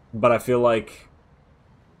 But I feel like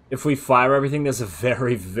if we fire everything, there's a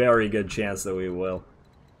very, very good chance that we will.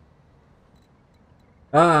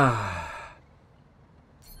 Ah.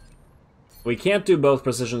 We can't do both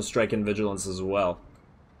Precision Strike and Vigilance as well.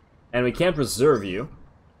 And we can't reserve you.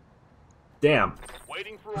 Damn.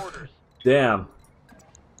 Waiting for orders. Damn.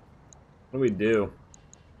 What do we do?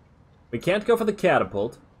 We can't go for the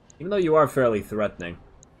catapult, even though you are fairly threatening.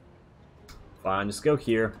 Fine, just go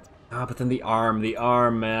here. Ah, but then the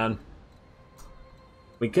arm, man.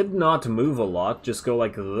 We could not move a lot, just go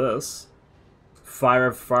like this. Fire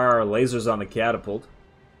our lasers on the catapult.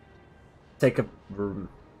 Take a...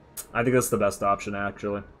 I think that's the best option,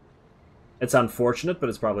 actually. It's unfortunate, but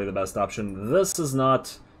it's probably the best option. This is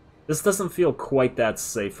not... This doesn't feel quite that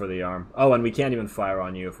safe for the arm. Oh, and we can't even fire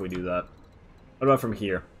on you if we do that. What about from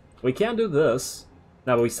here? We can do this.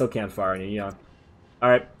 No, but we still can't fire on you, yeah.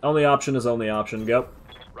 Alright, only option is only option. Go.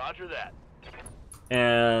 Roger that.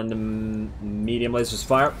 And medium lasers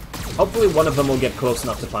fire. Hopefully one of them will get close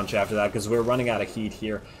enough to punch after that, because we're running out of heat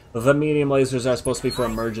here. The medium lasers are supposed to be for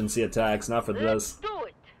emergency attacks, not for this. Do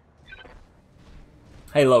it.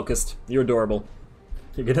 Hey, Locust. You're adorable.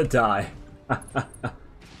 You're gonna die.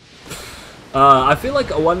 I feel like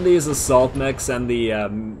one of these assault mechs and the,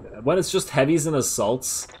 when it's just heavies and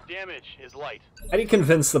assaults, Damage is light. how do you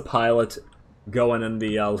convince the pilot going in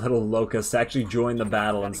the little Locust to actually join the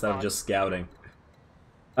battle instead of just scouting?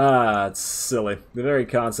 It's silly. The very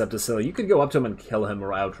concept is silly. You could go up to him and kill him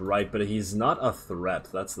outright, but he's not a threat.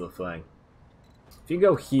 That's the thing. If you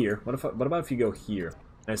go here, what about if you go here?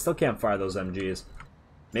 I still can't fire those MGs.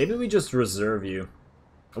 Maybe we just reserve you.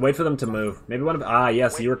 Wait for them to move. Maybe one of... Ah,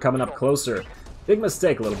 yes, you were coming up closer. Big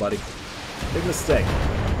mistake, little buddy. Big mistake.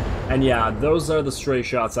 And yeah, those are the stray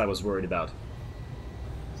shots I was worried about.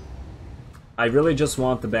 I really just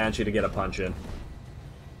want the Banshee to get a punch in.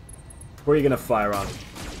 Who are you going to fire on?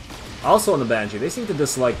 Also on the Banshee, they seem to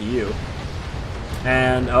dislike you.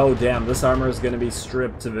 And, oh damn, this armor is going to be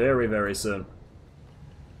stripped very, very soon.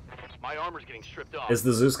 My armor's getting stripped off. Is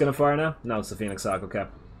the Zeus going to fire now? No, it's the Phoenix Hawk, okay.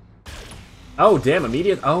 Oh, damn,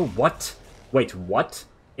 immediate... Oh, what? Wait, what?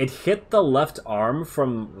 It hit the left arm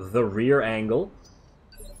from the rear angle?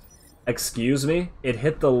 Excuse me? It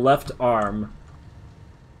hit the left arm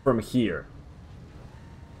from here.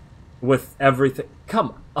 With everything...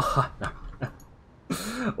 Come on.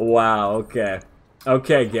 Wow, okay.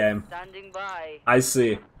 Okay, game. Standing by. I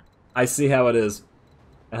see. I see how it is.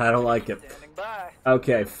 And I don't like it. Standing by.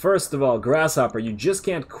 Okay, first of all, Grasshopper, you just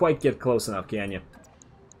can't quite get close enough, can you?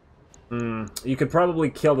 You could probably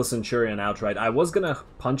kill the Centurion outright. I was gonna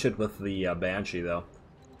punch it with the Banshee, though.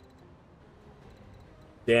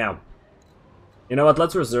 Damn. You know what?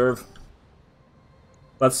 Let's reserve.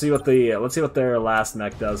 Let's see what their last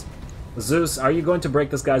mech does. Zeus, are you going to break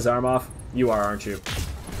this guy's arm off? You are, aren't you?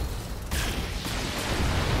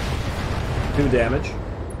 2 damage.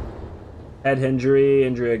 Head injury,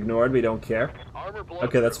 injury ignored. We don't care. Armor blown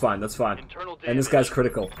Okay, that's through. fine. That's fine. Internal And this damage. guy's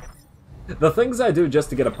critical. The things I do just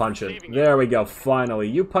to get a punch in. There we go. Finally,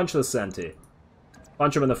 you punch the Senti.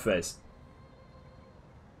 Punch him in the face.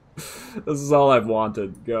 This is all I've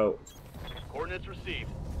wanted. Go. Coordinates received.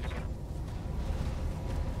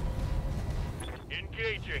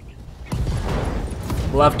 Engaging.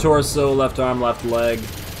 Left torso, left arm, left leg.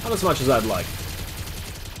 Not as much as I'd like.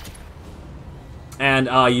 And,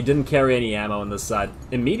 you didn't carry any ammo on this side.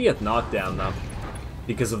 Immediate knockdown, though.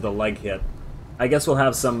 Because of the leg hit. I guess we'll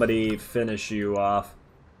have somebody finish you off.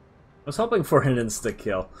 I was hoping for an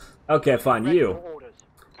insta-kill. Okay, fine. Ready You. for orders.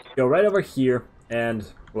 Go right over here, and...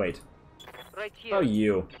 Wait. Right here. Oh,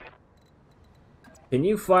 you. Can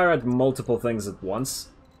you fire at multiple things at once?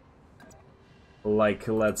 Like,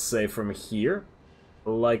 let's say from here?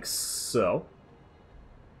 Like so.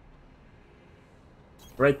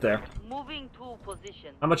 Right there. Moving to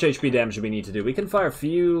position. How much HP damage do we need to do? We can fire a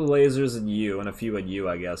few lasers at you, and a few at you,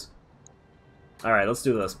 I guess. Alright, let's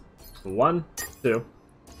do this. 1, 2.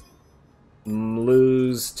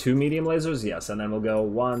 Lose 2 medium lasers? Yes, and then we'll go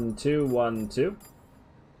 1, 2, 1, 2.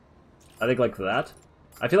 I think like that.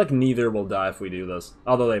 I feel like neither will die if we do this.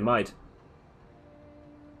 Although they might.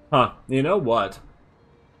 Huh, you know what?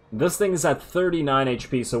 This thing is at 39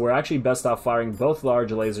 HP, so we're actually best off firing both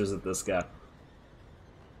large lasers at this guy.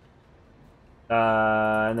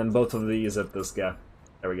 And then both of these at this guy.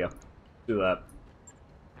 There we go. Do that.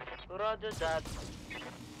 Roger that.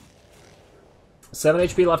 7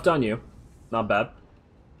 HP left on you. Not bad.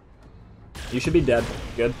 You should be dead.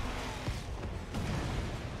 Good.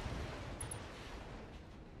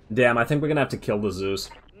 Damn, I think we're gonna have to kill the Zeus.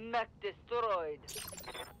 Mech destroyed.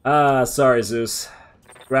 Sorry, Zeus.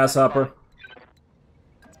 Grasshopper.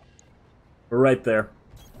 We're right there.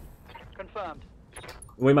 Confirmed.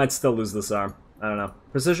 We might still lose this arm. I don't know.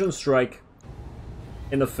 Precision strike.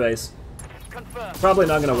 In the face. Confirmed. Probably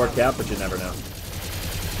not gonna work out, but you never know.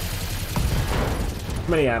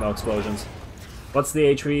 Too many ammo explosions. What's the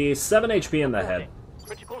HP? 7 HP in the head.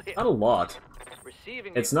 Critical hit. Not a lot.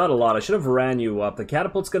 Receiving. It's not a lot. I should have ran you up. The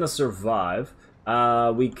catapult's gonna survive.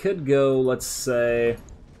 We could go, let's say...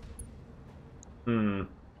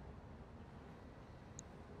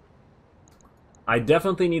 I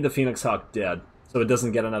definitely need the Phoenix Hawk dead, so it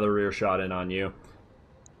doesn't get another rear shot in on you.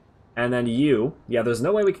 And then you... Yeah, there's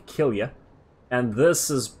no way we could kill you. And this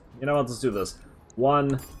is... You know what? Let's do this.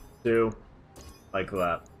 1, 2... Like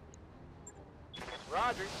that.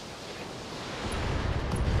 Roger.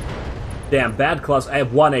 Damn, bad cluster. I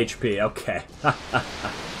have 1 HP. Okay.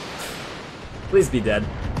 Please be dead.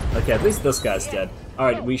 Okay, at least this guy's dead.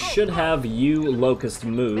 Alright, we should have you, Locust,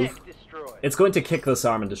 move. Mech destroyed. It's going to kick this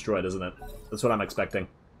arm and destroy it, isn't it? That's what I'm expecting.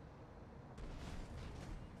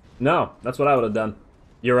 No, that's what I would have done.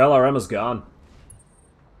 Your LRM is gone.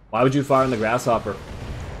 Why would you fire in the Grasshopper?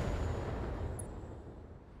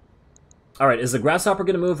 Alright, is the Grasshopper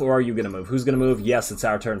gonna move, or are you gonna move? Who's gonna move? Yes, it's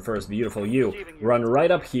our turn first. Beautiful. You, run right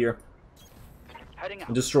up here Heading out.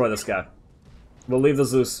 and destroy this guy. We'll leave the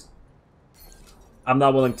Zeus. I'm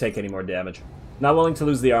not willing to take any more damage. Not willing to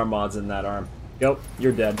lose the arm mods in that arm. Go,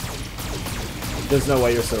 you're dead. There's no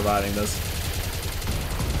way you're surviving this.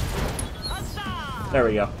 There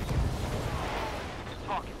we go.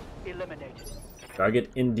 Target eliminated. Target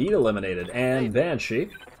indeed eliminated. And Banshee.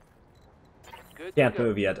 Good. Can't to go.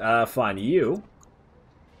 move yet. Fine. You.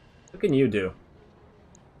 What can you do?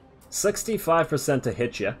 65% to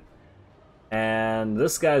hit you. And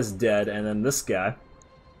this guy's dead, and then this guy.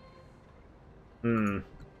 What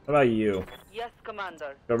about you? Yes,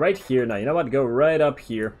 Commander. Go right here. Now, you know what? Go right up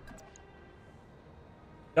here.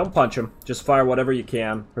 Don't punch him. Just fire whatever you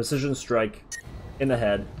can. Precision strike in the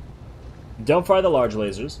head. Don't fire the large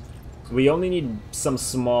lasers. We only need some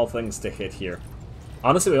small things to hit here.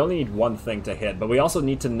 Honestly, we only need one thing to hit, but we also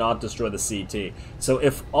need to not destroy the CT. So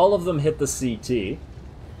if all of them hit the CT,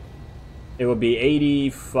 it would be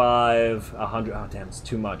 85, 100... Oh, damn, it's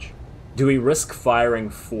too much. Do we risk firing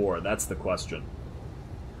 4? That's the question.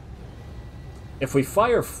 If we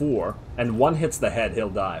fire 4, and 1 hits the head, he'll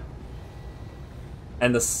die.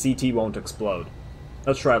 And the CT won't explode.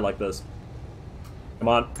 Let's try it like this. Come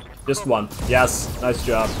on. Just one. Yes. Nice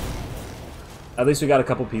job. At least we got a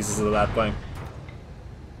couple pieces of that thing.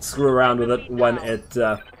 Screw around with it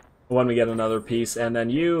when we get another piece, and then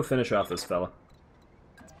you finish off this fella.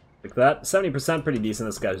 Like that. 70%, pretty decent.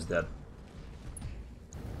 This guy's dead.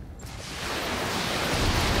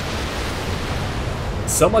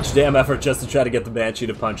 So much damn effort just to try to get the Banshee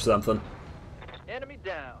to punch something. Enemy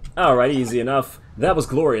down. Alright, easy enough. That was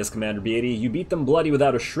glorious, Commander B80. You beat them bloody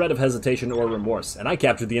without a shred of hesitation or remorse, and I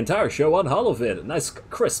captured the entire show on holovid. Nice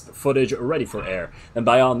crisp footage ready for air. And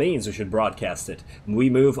by all means, we should broadcast it. We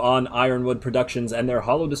move on Ironwood Productions and their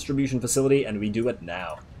holo distribution facility, and we do it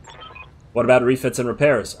now. What about refits and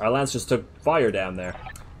repairs? Our lance just took fire down there.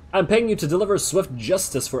 I'm paying you to deliver swift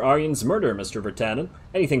justice for Aryan's murder, Mr. Vertanen.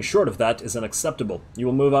 Anything short of that is unacceptable. You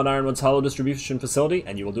will move on Ironwood's holo distribution facility,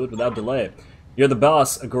 and you will do it without delay. You're the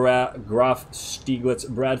boss, Graf Stieglitz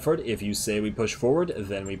Bradford. If you say we push forward,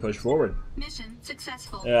 then we push forward. Mission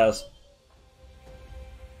successful. Yes.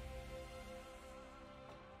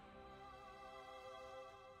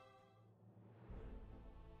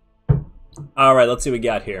 Alright, let's see what we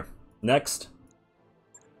got here. Next.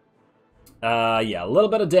 Yeah, a little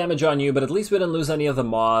bit of damage on you, but at least we didn't lose any of the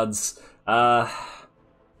mods.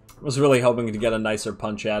 Was really hoping to get a nicer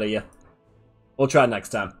punch out of you. We'll try next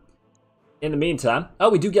time. In the meantime, oh,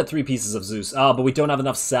 we do get 3 pieces of Zeus. Oh, but we don't have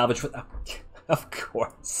enough salvage for... Of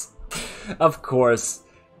course. Of course.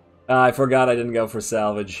 I forgot I didn't go for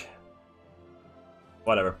salvage.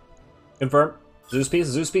 Whatever. Confirm.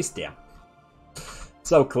 Zeus piece? Damn.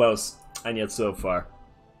 So close, and yet so far.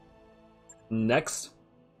 Next.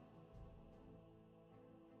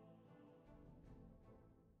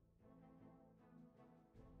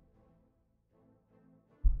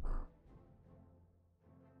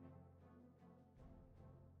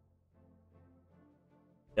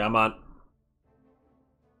 Come on.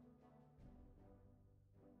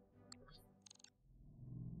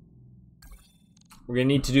 We're gonna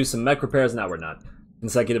need to do some mech repairs. Now we're not.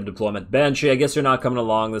 Consecutive deployment. Banshee, I guess you're not coming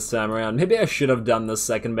along this time around. Maybe I should have done this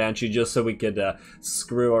second Banshee just so we could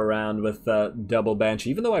screw around with double Banshee,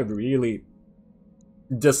 even though I really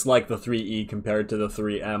dislike the 3E compared to the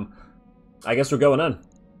 3M. I guess we're going in.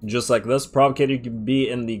 Just like this, Provocator can be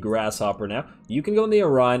in the Grasshopper now. You can go in the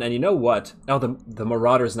Orion, and you know what? Oh, the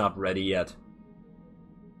Marauder's not ready yet.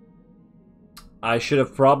 I should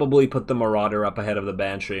have probably put the Marauder up ahead of the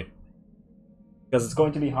Banshee. Because it's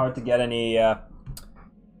going to be hard to get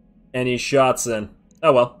any shots in.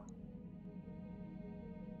 Oh well.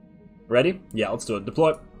 Ready? Yeah, let's do it.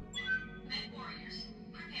 Deploy.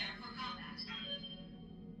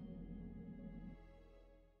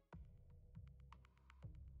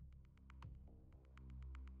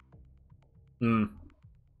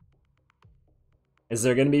 Is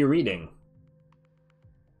there going to be reading?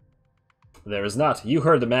 There is not. You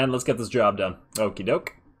heard the man. Let's get this job done. Okie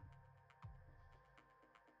doke.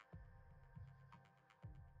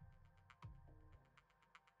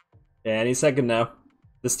 Any second now.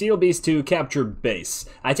 The Steel Beast to capture base.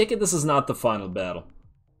 I take it this is not the final battle.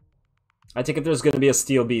 I take it there's going to be a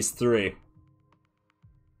Steel Beast 3.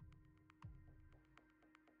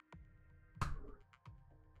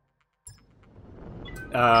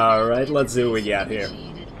 Alright, let's see what we got here.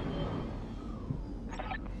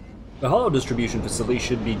 The holo distribution facility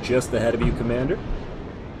should be just ahead of you, Commander.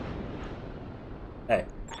 Hey.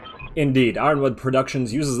 Indeed, Ironwood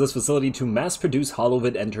Productions uses this facility to mass-produce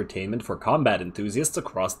holovid entertainment for combat enthusiasts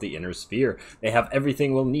across the inner sphere. They have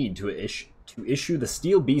everything we'll need to issue the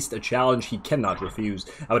Steel Beast a challenge he cannot refuse.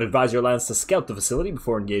 I would advise your lance to scout the facility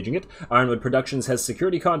before engaging it. Ironwood Productions has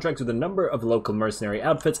security contracts with a number of local mercenary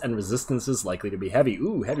outfits, and resistance is likely to be heavy.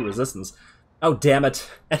 Ooh, heavy resistance. Oh, damn it.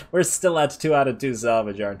 And we're still at 2 out of 2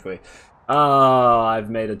 salvage, aren't we? Oh, I've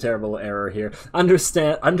made a terrible error here.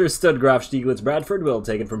 Understood, Graf Stieglitz Bradford. We'll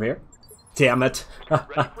take it from here. Damn it. Oh,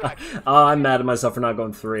 I'm mad at myself for not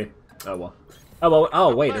going 3. Oh, well. Oh, well.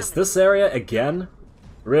 Oh, wait. Is this area again?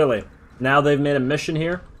 Really? Now they've made a mission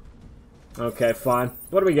here? Okay, fine.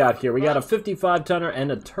 What do we got here? We got a 55-tonner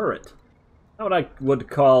and a turret. Not what I would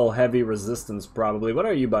call heavy resistance, probably. What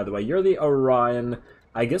are you, by the way? You're the Orion.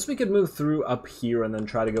 I guess we could move through up here and then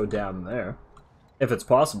try to go down there. If it's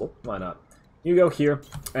possible. Why not? You go here.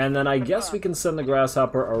 And then I guess we can send the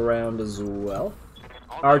Grasshopper around as well.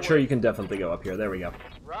 Archer, you can definitely go up here. There we go.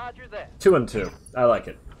 Roger that. 2 and 2. I like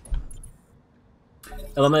it.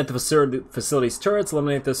 Eliminate the facility's turrets,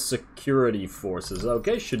 eliminate the security forces.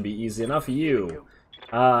 Okay, should be easy enough. You.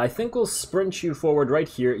 I think we'll sprint you forward right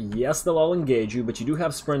here. Yes, they'll all engage you, but you do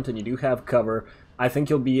have sprint and you do have cover. I think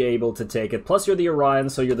you'll be able to take it. Plus, you're the Orion,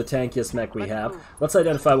 so you're the tankiest mech we have. Let's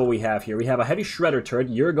identify what we have here. We have a heavy shredder turret.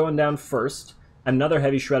 You're going down first. Another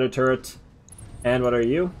heavy shredder turret. And what are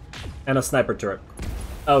you? And a sniper turret.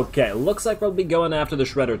 Okay, looks like we'll be going after the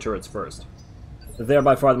shredder turrets first. They're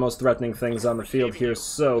by far the most threatening things on the field here,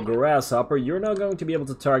 so Grasshopper, you're not going to be able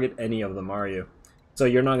to target any of them, are you? So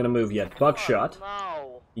you're not going to move yet. Buckshot,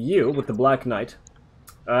 you, with the Black Knight,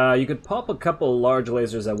 you could pop a couple large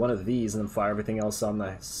lasers at one of these and then fire everything else on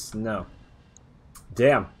the snow.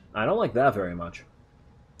 Damn, I don't like that very much.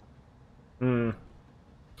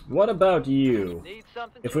 What about you?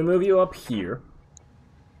 If we move you up here...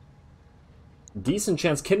 Decent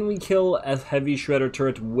chance. Can we kill a heavy shredder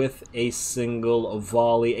turret with a single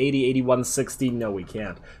volley? 80, 81, 60? No, we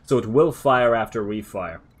can't. So it will fire after we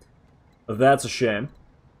fire. That's a shame.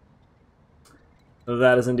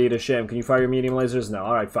 That is indeed a shame. Can you fire your medium lasers? No.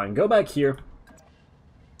 Alright, fine. Go back here.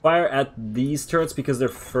 Fire at these turrets because they're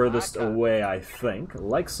furthest away, I think.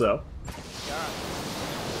 Like so.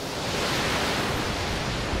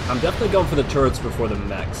 I'm definitely going for the turrets before the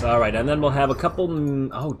mechs. Alright, and then we'll have a couple...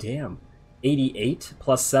 Oh, damn. 88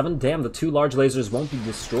 plus 7. Damn, the two large lasers won't be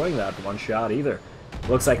destroying that one shot either.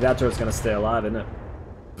 Looks like that turret's gonna stay alive, isn't it?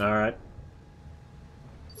 Alright.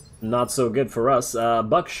 Not so good for us.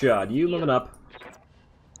 Buckshot, you moving up.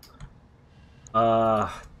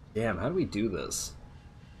 Damn, how do we do this?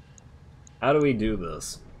 How do we do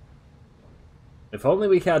this? If only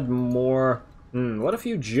we had more... what if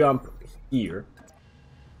you jump here?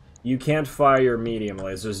 You can't fire your medium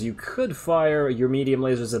lasers. You could fire your medium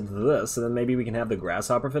lasers at this, and then maybe we can have the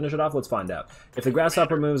Grasshopper finish it off. Let's find out. If the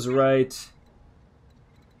Grasshopper moves right...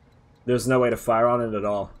 There's no way to fire on it at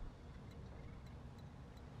all.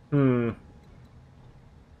 Well,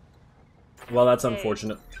 that's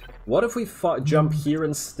unfortunate. What if we jump here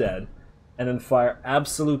instead, and then fire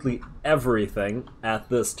absolutely everything at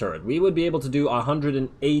this turret? We would be able to do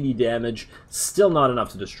 180 damage, still not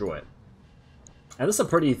enough to destroy it. And this is a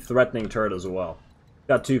pretty threatening turret as well.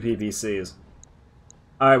 Got 2 PPCs.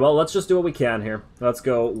 Alright, well, let's just do what we can here. Let's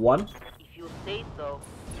go 1. If you say so.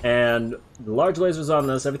 And the large lasers on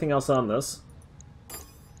this, everything else on this.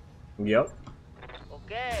 Yep.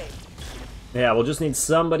 Okay. Yeah, we'll just need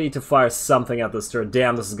somebody to fire something at this turret.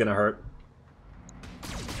 Damn, this is gonna hurt.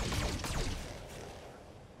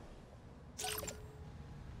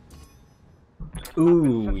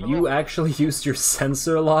 Ooh, you actually used your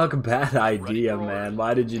sensor lock? Bad idea, man.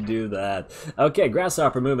 Why did you do that? Okay,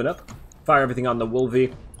 Grasshopper moving up. Fire everything on the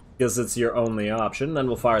Wolvie, because it's your only option. Then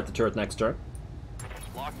we'll fire at the turret next turn.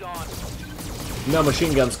 Locked on. No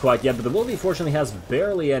machine guns quite yet, but the Wolvie fortunately has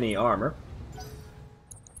barely any armor.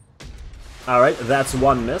 Alright, that's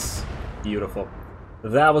 1 miss. Beautiful.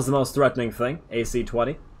 That was the most threatening thing.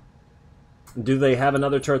 AC-20. Do they have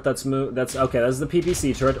another turret that's moved? That's okay. That's the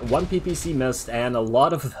PPC turret. 1 PPC missed, and a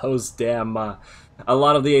lot of those damn, a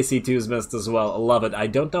lot of the AC2s missed as well. I love it. I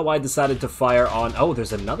don't know why I decided to fire on. Oh,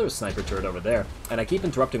 there's another sniper turret over there, and I keep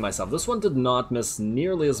interrupting myself. This one did not miss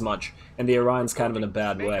nearly as much, and the Orion's kind of in a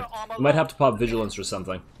bad way. You might have to pop vigilance or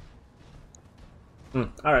something. All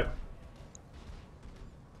right.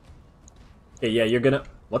 Okay, yeah, you're gonna.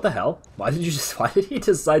 What the hell? Why did he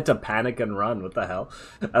decide to panic and run? What the hell?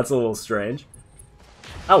 That's a little strange.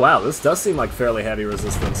 Oh wow, this does seem like fairly heavy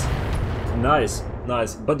resistance. Nice,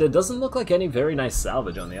 nice. But it doesn't look like any very nice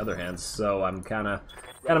salvage on the other hand, so I'm kinda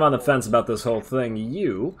on the fence about this whole thing.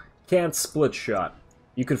 You can't split shot.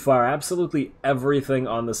 You could fire absolutely everything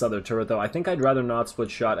on this other turret though. I think I'd rather not split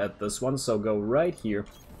shot at this one, so go right here.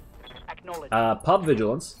 Pop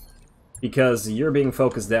vigilance, because you're being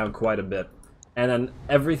focused down quite a bit. And then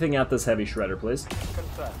everything at this heavy shredder, please.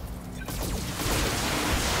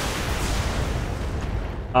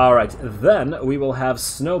 Alright, then we will have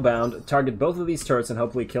Snowbound target both of these turrets and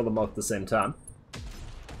hopefully kill them both at the same time.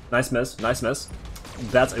 Nice miss, nice miss.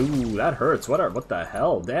 That's, ooh, that hurts. What the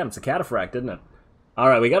hell? Damn, it's a cataphract, isn't it?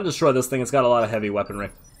 Alright, we gotta destroy this thing. It's got a lot of heavy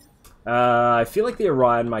weaponry. I feel like the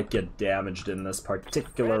Orion might get damaged in this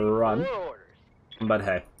particular run. But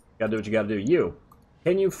hey, gotta do what you gotta do. You.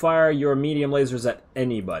 Can you fire your medium lasers at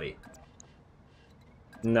anybody?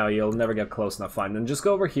 No, you'll never get close enough. Fine, then just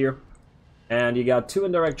go over here. And you got 2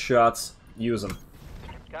 indirect shots. Use them.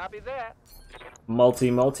 Copy that. Multi.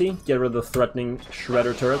 Get rid of the threatening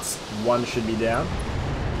shredder turrets. 1 should be down.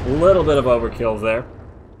 A little bit of overkill there.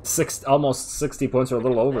 Almost 60 points, or a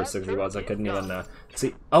little over 60 points. I couldn't even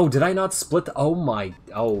see. Oh, did I not split? Oh my.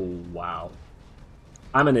 Oh, wow.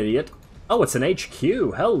 I'm an idiot. Oh, it's an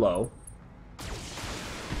HQ. Hello.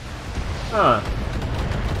 Huh.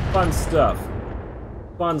 Fun stuff.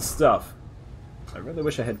 Fun stuff. I really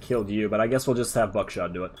wish I had killed you, but I guess we'll just have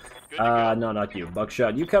Buckshot do it. No, not you.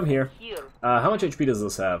 Buckshot, you come here. How much HP does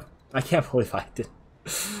this have? I can't believe I did.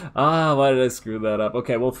 Ah, why did I screw that up?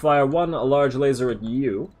 Okay, we'll fire one large laser at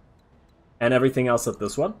you. And everything else at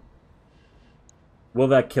this one. Will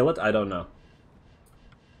that kill it? I don't know.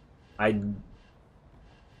 I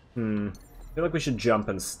feel like we should jump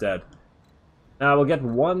instead. Now, we'll get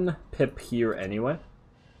 1 pip here anyway.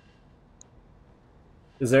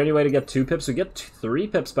 Is there any way to get 2 pips? We get 3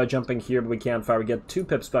 pips by jumping here, but we can't fire. We get 2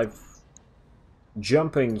 pips by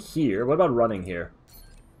jumping here. What about running here?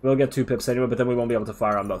 We'll get 2 pips anyway, but then we won't be able to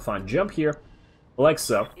fire on. But fine, jump here, like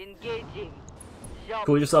so. Engaging. Jump.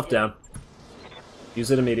 Cool yourself down. Use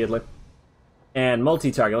it immediately. And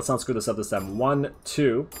multi-target. Let's not screw this up this time. 1,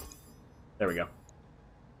 2. There we go.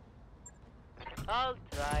 I'll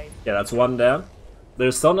try. Yeah, that's 1 down.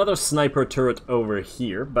 There's still another sniper turret over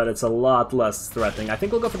here, but it's a lot less threatening. I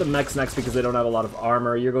think we'll go for the mechs next because they don't have a lot of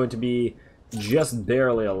armor. You're going to be just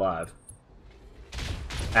barely alive.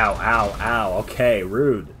 Ow, ow, ow. Okay,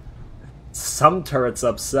 rude. Some turrets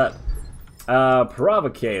upset.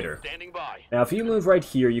 Provocator. Standing by. Now, if you move right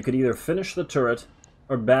here, you could either finish the turret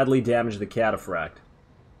or badly damage the cataphract.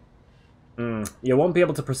 You won't be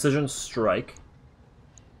able to precision strike.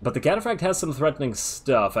 But the cataphract has some threatening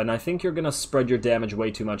stuff, and I think you're going to spread your damage way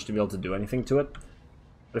too much to be able to do anything to it.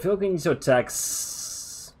 But I feel like we need to attack...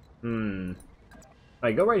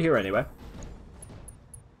 Alright, go right here anyway.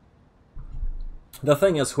 The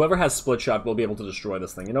thing is, whoever has split shot will be able to destroy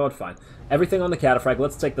this thing. You know what? Fine. Everything on the cataphract,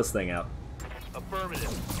 let's take this thing out. Affirmative.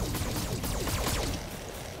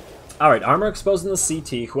 Alright, armor exposed in the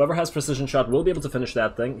CT. Whoever has precision shot will be able to finish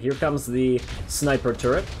that thing. Here comes the sniper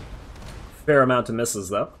turret. Fair amount of misses,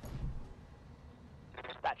 though.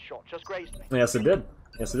 That shot just grazed me. Yes, it did.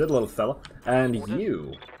 Yes, it did, little fella. And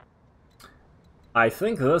you... I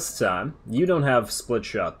think this time, you don't have split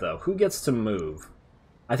shot, though. Who gets to move?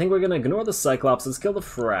 I think we're going to ignore the Cyclops. Let's kill the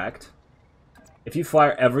Fract. If you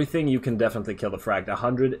fire everything, you can definitely kill the Fract.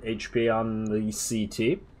 100 HP on the CT.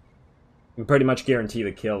 You can pretty much guarantee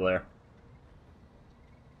the kill there.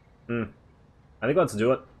 I think let's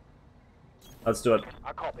do it. Let's do it.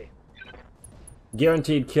 I copy.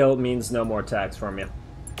 Guaranteed kill means no more attacks from you.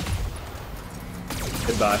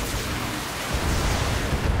 Goodbye.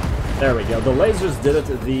 There we go. The lasers did it.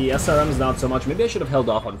 The SRMs not so much. Maybe I should have held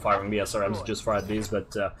off on firing the SRMs, just fired these,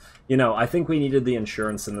 but, you know, I think we needed the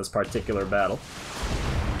insurance in this particular battle.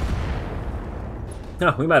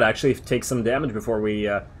 No, we might actually take some damage before we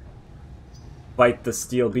fight the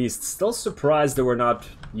Steel Beast. Still surprised that we're not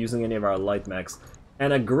using any of our light mechs.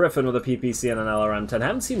 And a Griffin with a PPC and an LRM-10.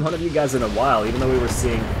 Haven't seen one of you guys in a while, even though we were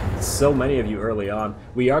seeing so many of you early on.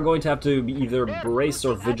 We are going to have to either brace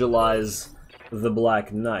or vigilize the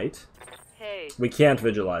Black Knight. Hey. We can't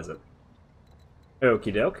vigilize it.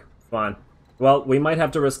 Okie doke. Fine. Well, we might have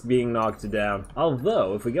to risk being knocked down.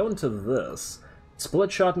 Although, if we go into this,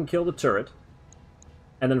 split shot and kill the turret,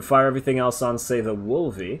 and then fire everything else on, say, the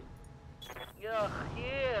Wolvie. Yeah,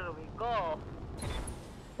 here we go.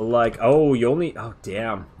 Like, oh, you only... Oh,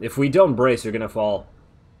 damn. If we don't brace, you're gonna fall.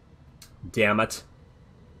 Damn it.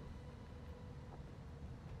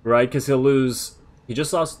 Right, because he'll lose... He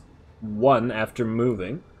just lost 1 after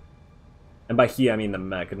moving. And by he, I mean the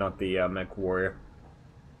mech, not the mech warrior.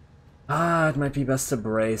 Ah, it might be best to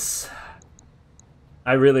brace.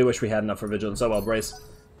 I really wish we had enough for vigilance. Oh well, brace.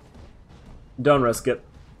 Don't risk it.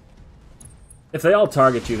 If they all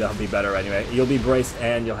target you, that'll be better anyway. You'll be braced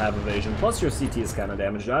and you'll have evasion. Plus your CT is kind of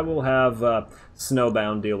damaged. I will have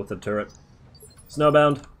Snowbound deal with the turret.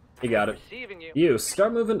 Snowbound, you got it. Receiving you. You,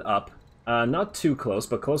 start moving up. Not too close,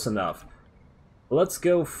 but close enough. Let's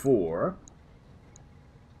go for...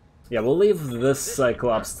 Yeah, we'll leave this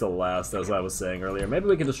Cyclops to last, as I was saying earlier. Maybe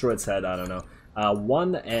we can destroy its head, I don't know.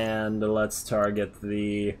 1, and let's target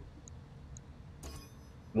the...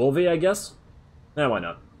 Wolvie, I guess? Eh, why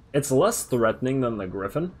not? It's less threatening than the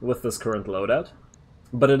Griffin with this current loadout,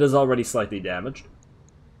 but it is already slightly damaged.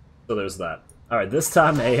 So there's that. Alright, this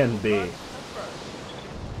time A and B.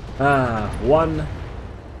 1.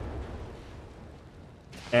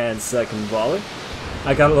 And second volley.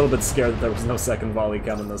 I got a little bit scared that there was no second volley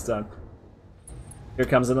coming this time. Here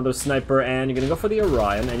comes another sniper, and you're gonna go for the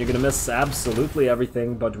Orion, and you're gonna miss absolutely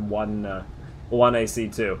everything but one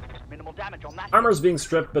AC2. Minimal damage on that. Armor's being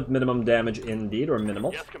stripped, but minimum damage indeed, or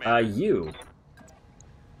minimal. Yes, Commander. You.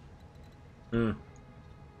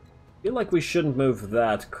 Feel like we shouldn't move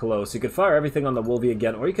that close. You could fire everything on the Wolvie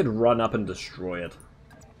again, or you could run up and destroy it.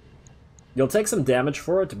 You'll take some damage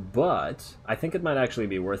for it, but I think it might actually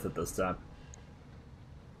be worth it this time.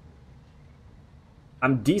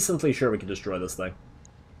 I'm decently sure we can destroy this thing.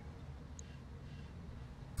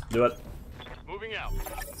 Do it. Moving out.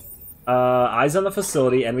 Eyes on the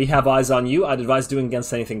facility, and we have eyes on you. I'd advise doing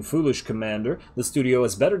against anything foolish, Commander. The studio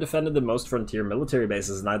is better defended than most frontier military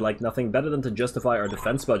bases, and I'd like nothing better than to justify our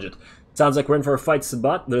defense budget. Sounds like we're in for a fight,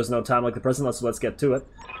 Sabat. There's no time like the present, so let's get to it.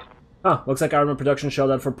 Huh, looks like armor production shelled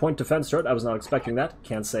out for point defense turret. I was not expecting that.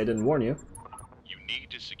 Can't say I didn't warn you. You need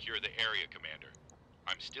to secure the area, Commander.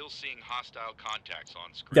 I'm still seeing hostile contacts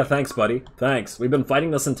on screen. Yeah, thanks, buddy. Thanks. We've been fighting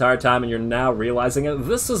this entire time, and you're now realizing it.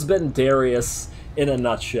 This has been Darius in a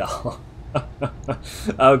nutshell.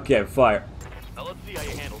 Okay, fire. Now let's see how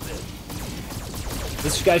you handle this.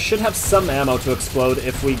 This guy should have some ammo to explode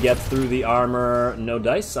if we get through the armor. No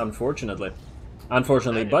dice, unfortunately.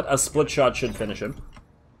 But a split shot should finish him.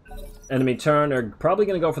 Enemy turn, they're probably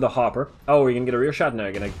going to go for the hopper. Oh, are you going to get a rear shot? No,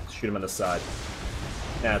 you're going to shoot him on the side.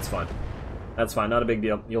 Yeah, that's fine. That's fine, not a big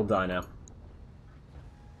deal. You'll die now.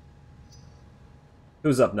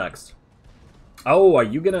 Who's up next? Oh, are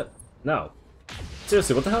you going to... No.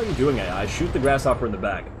 Seriously, what the hell are you doing, AI? Shoot the grasshopper in the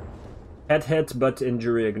back. Head hit, but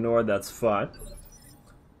injury ignored, that's fine.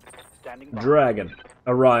 Standing by. Dragon.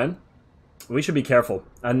 Orion. We should be careful.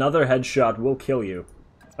 Another headshot will kill you.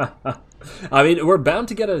 I mean, we're bound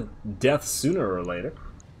to get a death sooner or later.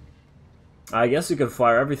 I guess you could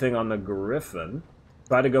fire everything on the Griffin.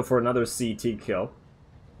 Try to go for another CT kill.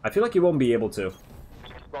 I feel like you won't be able to.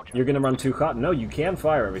 Roger. You're gonna run too hot. No, you can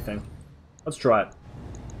fire everything. Let's try it.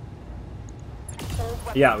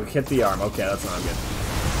 Yeah, we hit the arm. Okay, that's not good.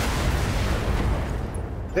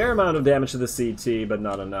 Fair amount of damage to the CT, but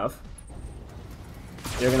not enough.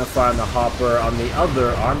 You're gonna fire on the hopper on the other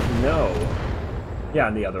arm. No. Yeah,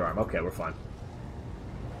 on the other arm. Okay, we're fine.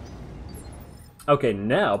 Okay,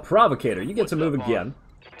 now, Provocator, you get to move again.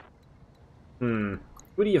 Who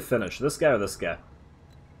do you finish? This guy or this guy?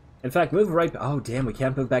 In fact, move right... Oh, damn, we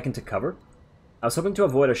can't move back into cover? I was hoping to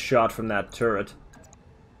avoid a shot from that turret.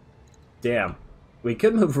 Damn. We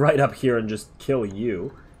could move right up here and just kill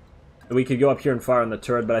you. We could go up here and fire on the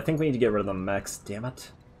turret, but I think we need to get rid of the mechs. Damn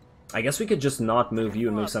it. I guess we could just not move you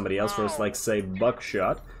and move somebody else first, like, say,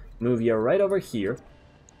 Buckshot. Move you right over here.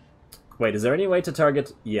 Wait, is there any way to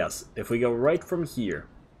target? Yes. If we go right from here.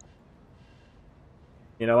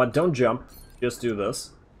 You know what? Don't jump. Just do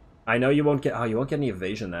this. I know you won't get... Oh, you won't get any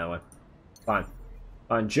evasion that way. Fine.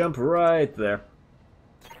 Fine, jump right there.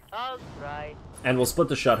 Alright. And we'll split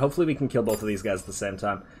the shot. Hopefully we can kill both of these guys at the same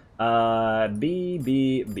time. B,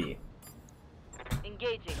 B, B.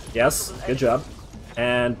 Engaging. Yes, good job.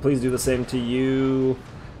 And please do the same to you.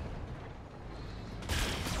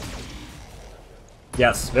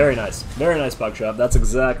 Yes, very nice. Very nice, Buckshot. That's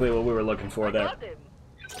exactly what we were looking for there. Got him.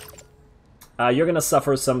 You're gonna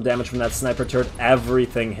suffer some damage from that sniper turret.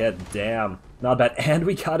 Everything hit. Damn. Not bad. And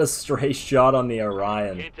we got a stray shot on the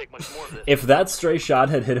Orion. Can't take much more of this. If that stray shot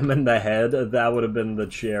had hit him in the head, that would have been the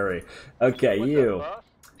cherry. Okay, What's you. up,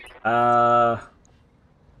 boss?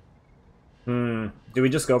 Do we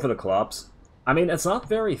just go for the Klops? I mean, it's not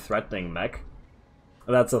very threatening, Mech.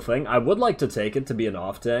 That's the thing. I would like to take it to be an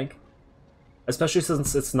off-tank. Especially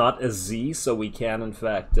since it's not a Z, so we can, in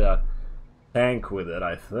fact, tank with it,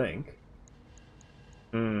 I think.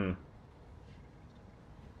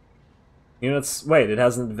 Units... Wait, it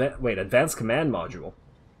has an advanced command module.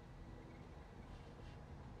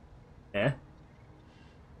 Eh?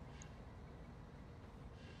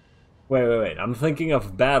 Wait. I'm thinking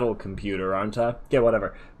of battle computer, aren't I? Yeah,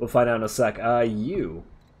 whatever. We'll find out in a sec. You.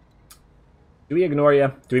 Do we ignore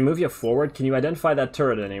you? Do we move you forward? Can you identify that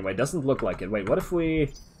turret anyway? Doesn't look like it. Wait, what if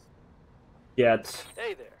we get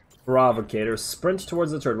Hey there. Provocator, sprint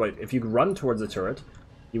towards the turret? Wait, if you run towards the turret,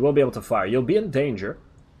 you will be able to fire. You'll be in danger.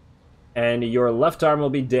 And your left arm will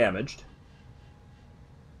be damaged.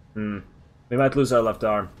 We might lose our left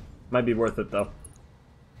arm. Might be worth it, though.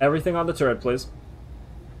 Everything on the turret, please.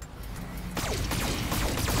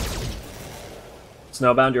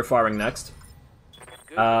 Snowbound, you're firing next.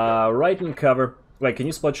 Good. Right in cover. Wait, can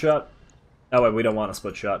you split shot? Oh, wait, we don't want a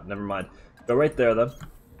split shot. Never mind. Go right there, then.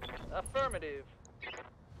 Affirmative.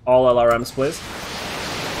 All LRMs, please.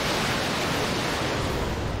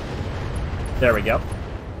 There we go.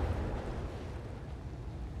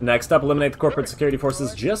 Next up, eliminate the corporate security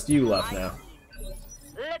forces. Just you left now.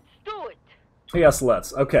 Let's do it. Yes,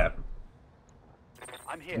 let's. Okay.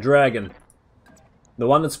 I'm here. Dragon. The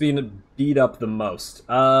one that's being beat up the most.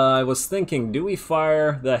 I was thinking, do we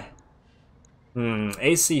fire the...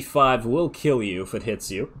 AC-5 will kill you if it hits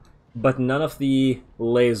you, but none of the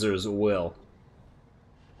lasers will.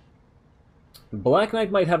 Black Knight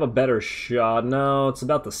might have a better shot. No, it's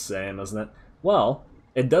about the same, isn't it? Well,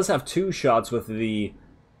 it does have 2 shots with the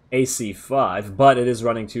AC-5, but it is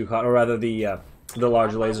running too hot, or rather the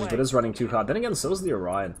large lasers, but it is running too hot. Then again, so is the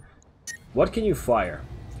Orion. What can you fire?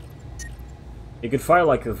 You could fire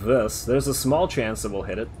like this. There's a small chance that we'll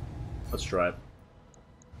hit it. Let's try it.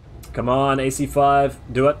 Come on, AC5.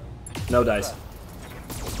 Do it. No dice.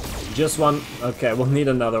 Just one. Okay, we'll need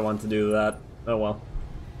another one to do that. Oh well.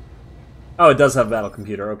 Oh, it does have battle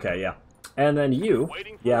computer. Okay, yeah. And then you.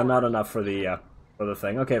 Yeah, not enough for the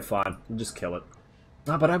thing. Okay, fine. We'll just kill it.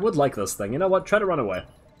 Ah, but I would like this thing. You know what? Try to run away.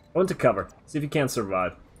 Go into cover. See if you can't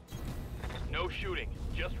survive. No shooting,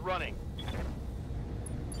 just running.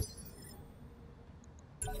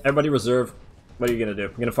 Everybody reserve. What are you gonna do? You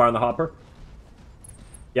gonna fire on the hopper?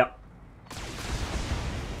 Yep.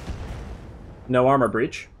 No armor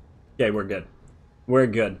breach. Okay, we're good. We're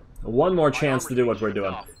good. One more chance to do what we're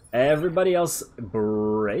doing. Everybody else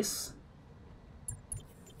brace.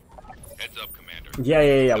 Heads up, Commander.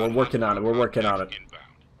 Yeah. We're working on it. We're working on it. Inbound.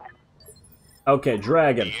 Okay,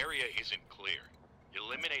 Dragon. The area isn't clear.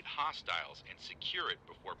 Eliminate hostiles and secure it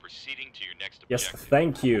before proceeding to your next Yes, objective.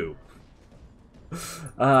 thank you.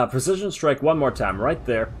 Precision strike one more time, right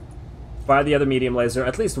there. Fire the other medium laser.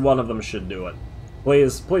 At least one of them should do it.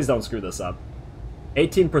 Please don't screw this up.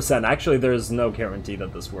 18%. Actually, there's no guarantee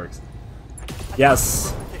that this works.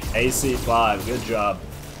 Yes. AC5. Good job.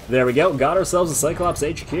 There we go. Got ourselves a Cyclops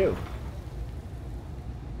HQ.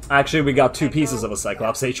 Actually, we got 2 pieces of a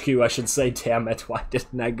Cyclops HQ, I should say. Damn it. Why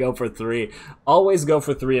didn't I go for 3? Always go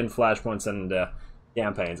for 3 in Flashpoints and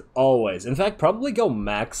campaigns. Always. In fact, probably go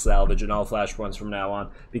max salvage in all Flashpoints from now on,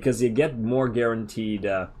 because you get more guaranteed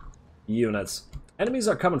units. Enemies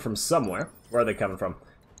are coming from somewhere. Where are they coming from?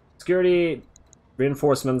 Security,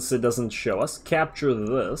 reinforcements, it doesn't show us. Capture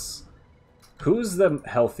this. Who's the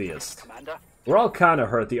healthiest? Commander, We're all kind of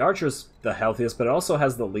hurt. The Archer's the healthiest, but it also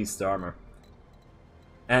has the least armor.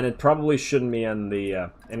 And it probably shouldn't be in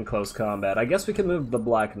the in close combat. I guess we can move the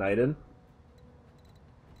Black Knight in.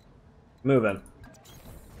 Move in.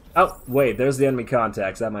 Oh, wait, there's the enemy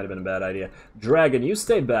contacts. That might have been a bad idea. Dragon, you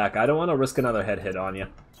stay back. I don't want to risk another head hit on you.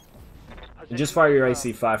 And just fire your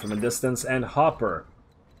AC5 from a distance. And Hopper.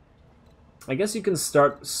 I guess you can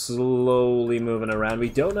start slowly moving around. We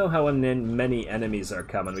don't know how many enemies are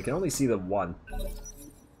coming. We can only see the one.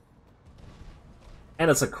 And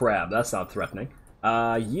it's a crab. That's not threatening.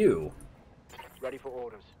 You. ready for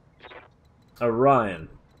orders. Orion.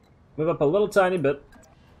 Move up a little tiny bit.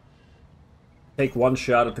 Take one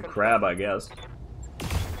shot at the crab, I guess.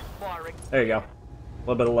 Firing. There you go. A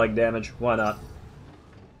little bit of leg damage. Why not?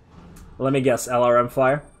 Let me guess. LRM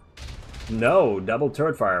fire? No. Double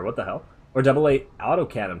turret fire. What the hell? Or double A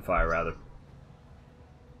autocannon fire, rather.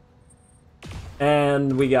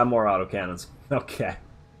 And we got more autocannons. Okay.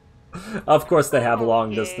 Of course they have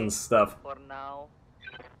long distance stuff. For now.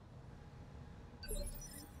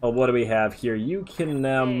 Oh, what do we have here? You can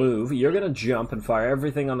now move. You're gonna jump and fire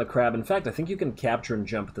everything on the crab. In fact, I think you can capture and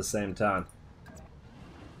jump at the same time.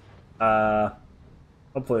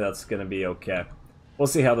 Hopefully that's gonna be okay. We'll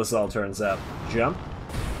see how this all turns out. Jump.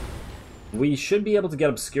 We should be able to get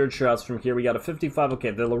obscured shots from here. We got a 55.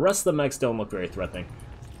 Okay, the rest of the mechs don't look very threatening.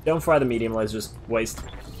 Don't fire the medium lasers. Waste.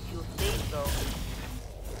 You say so.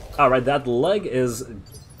 Alright, that leg is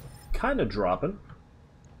kind of dropping.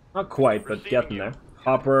 Not quite, but getting there.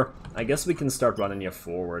 Hopper, I guess we can start running you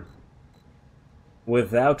forward.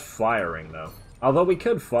 Without firing, though. Although we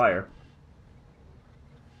could fire.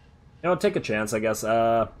 You know, take a chance, I guess.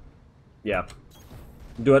 Yeah.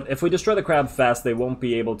 Do it. If we destroy the crab fast, they won't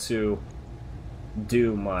be able to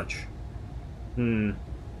do much.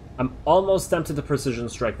 I'm almost tempted to precision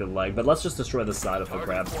strike the leg, but let's just destroy the side of the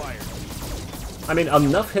crab. I mean,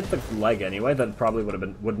 enough hit the leg anyway that probably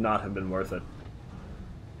would not have been worth it.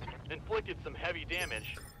 Inflicted some heavy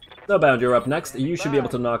damage. Snowbound, you're up next. You should be able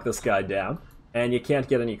to knock this guy down. And you can't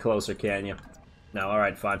get any closer, can you? No,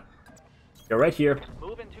 alright, fine. You're right here.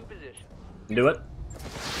 Move into position. Do it.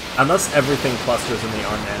 Unless everything clusters in the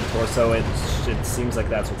arm and torso, it seems like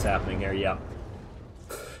that's what's happening here, yeah.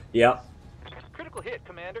 Yep. Critical hit,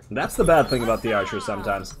 Commander. That's the bad thing about the archer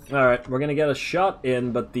sometimes. Alright, we're gonna get a shot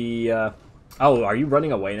in, but the, Oh, are you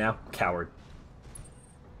running away now? Coward.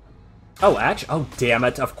 Oh, actually, oh, damn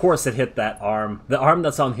it. Of course it hit that arm. The arm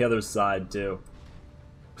that's on the other side, too.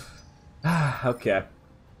 Okay.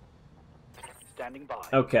 Standing by.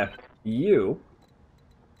 Okay. You.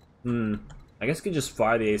 I guess you could just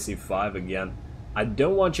fire the AC-5 again. I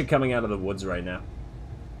don't want you coming out of the woods right now.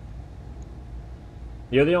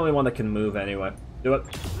 You're the only one that can move anyway. Do it.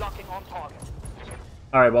 Locking on target.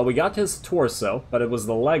 Alright, well, we got his torso, but it was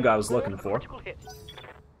the leg I was looking for. Critical hit.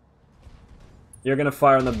 You're gonna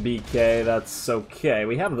fire on the BK, that's okay.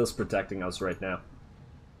 We have this protecting us right now.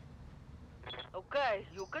 Okay,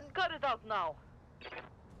 you can cut it out now.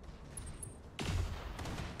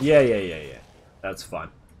 Yeah. That's fine.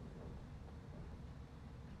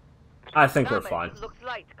 I think we're Damage fine. looks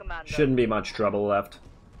light, Commander. Shouldn't be much trouble left.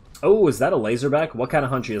 Oh, is that a laserback? What kind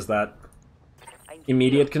of hunchy is that? I'm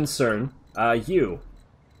Immediate concern. You.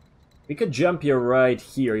 We could jump you right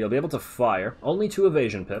here. You'll be able to fire. Only 2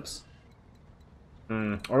 evasion pips.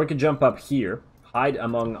 Or we could jump up here. Hide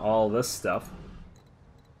among all this stuff.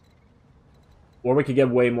 Or we could get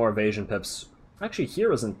way more evasion pips. Actually,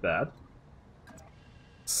 here isn't bad.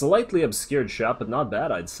 Slightly obscured shot, but not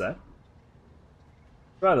bad, I'd say.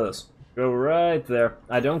 Try this. Go right there.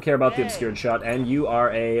 I don't care about the obscured shot, and you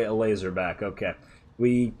are a laserback. Okay.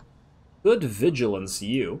 We could vigilance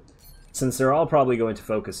you, since they're all probably going to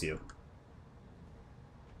focus you.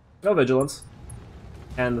 No vigilance.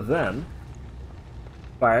 And then,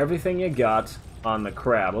 fire everything you got on the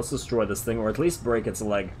crab. Let's destroy this thing, or at least break its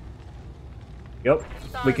leg. Yep.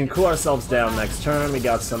 We can cool ourselves down next turn. We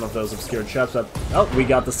got some of those obscured shots up. Oh, we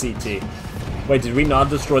got the CT. Wait, did we not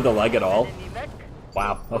destroy the leg at all? Enemy mech.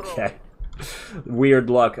 Wow, okay. Weird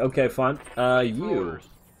luck. Okay, fine. You.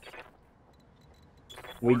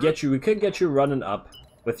 We could get you running up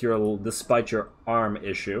with your, despite your arm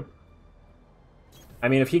issue. I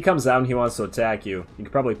mean, if he comes out and he wants to attack you, you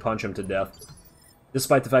could probably punch him to death.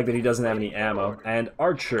 Despite the fact that he doesn't have any ammo. And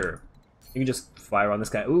Archer. You can just fire on this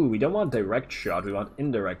guy. Ooh, we don't want direct shot, we want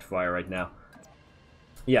indirect fire right now.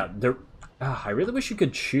 Yeah, I really wish you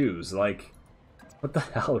could choose, like... What the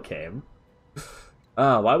hell, game?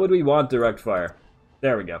 Why would we want direct fire?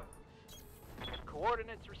 There we go.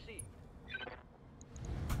 Coordinates received.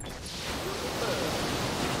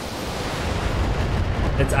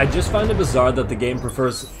 I just find it bizarre that the game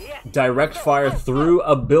prefers direct fire through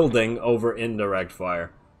a building over indirect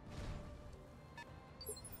fire.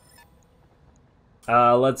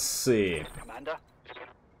 Let's see. Commander.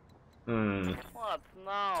 What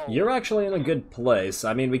now? You're actually in a good place.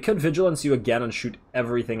 I mean, we could vigilance you again and shoot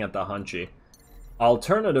everything at the hunchy.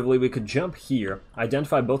 Alternatively, we could jump here,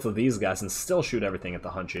 identify both of these guys, and still shoot everything at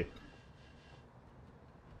the hunchy.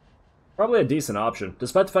 Probably a decent option.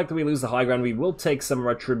 Despite the fact that we lose the high ground, we will take some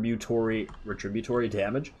retributory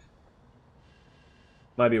damage.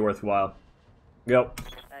 Might be worthwhile. Go.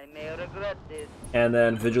 I may regret this. And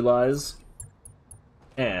then vigilize.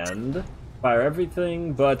 And fire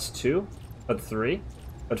everything but 2, but 3,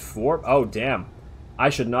 but 4. Oh, damn. I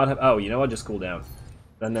should not have... Oh, you know what? Just cool down.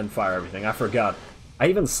 And then fire everything. I forgot. I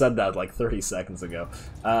even said that like 30 seconds ago.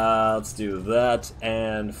 Let's do that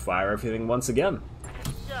and fire everything once again.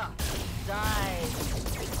 Die.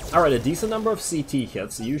 Alright, a decent number of CT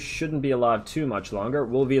hits. You shouldn't be alive too much longer.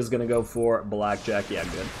 Wolvie is going to go for Blackjack. Yeah,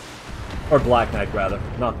 good. Or Black Knight, rather.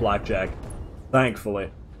 Not Blackjack.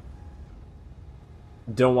 Thankfully.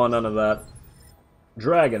 Don't want none of that.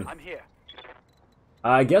 Dragon. I'm here.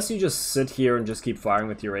 I guess you just sit here and just keep firing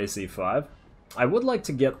with your AC-5. I would like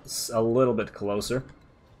to get a little bit closer.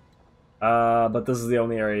 But this is the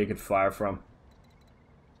only area you could fire from.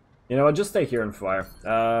 You know what, just stay here and fire.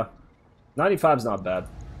 95's not bad.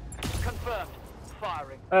 Confirmed.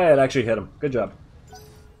 Firing. Hey, it actually hit him. Good job.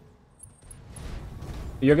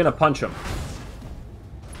 You're gonna punch him.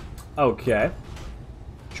 Okay.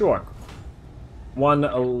 Sure.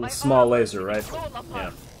 One small laser, right?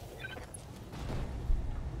 Yeah.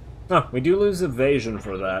 Huh, we do lose evasion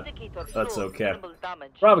for that. That's okay.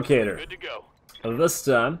 Provocator. Good to go. This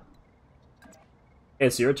time,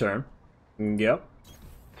 it's your turn. Yep.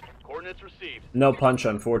 Coordinates received. No punch,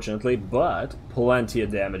 unfortunately, but plenty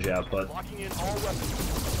of damage output. Locking in all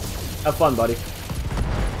weapons. Have fun, buddy.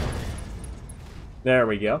 There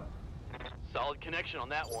we go. Solid connection on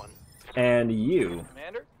that one. And you.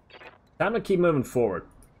 Commander? Time to keep moving forward.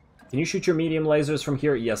 Can you shoot your medium lasers from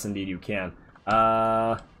here? Yes, indeed you can.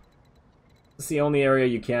 It's the only area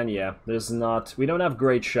you can, yeah. There's not... We don't have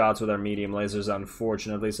great shots with our medium lasers,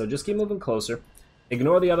 unfortunately, so just keep moving closer.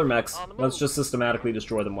 Ignore the other mechs. Let's just systematically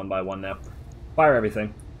destroy them one by one now. Fire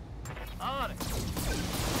everything. On it.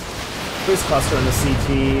 Please cluster in the CT.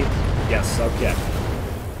 Yes, okay.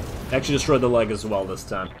 Actually destroyed the leg as well this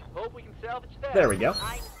time. Hope we can salvage that. There we go.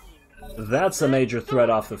 That's a major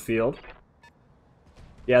threat off the field.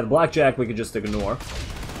 Yeah, the Blackjack we could just ignore.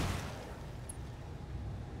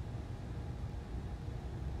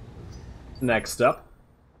 Next up.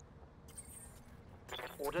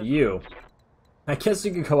 Order. You. I guess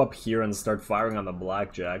you could go up here and start firing on the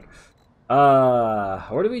Blackjack.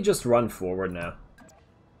 Or do we just run forward now?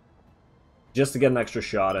 Just to get an extra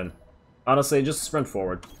shot in. Honestly, just sprint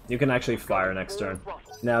forward. You can actually fire next turn.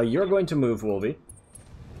 Now, you're going to move, Wolvie.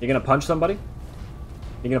 You're gonna punch somebody?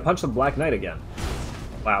 You're gonna punch the Black Knight again.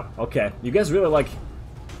 Wow, okay. You guys really like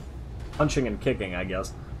punching and kicking, I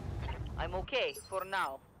guess. I'm okay for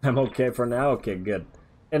now. I'm okay for now? Okay, good.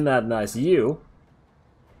 Isn't that nice? You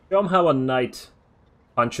Show him how a knight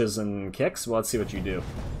punches and kicks. Well, let's see what you do.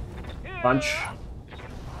 Punch.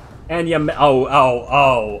 And you...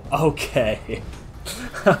 Oh, okay.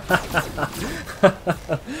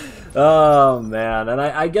 Oh, man. And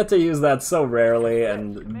I get to use that so rarely,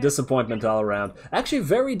 and disappointment all around. Actually,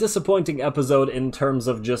 very disappointing episode in terms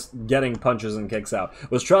of just getting punches and kicks out.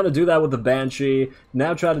 Was trying to do that with the Banshee,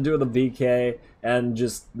 now try to do it with the VK, and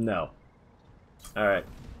just... no. Alright.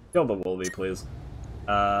 Kill the Wolvie, please.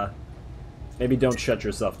 Maybe don't shut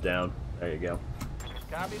yourself down. There you go.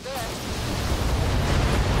 Copy that.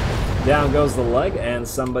 Down goes the leg, and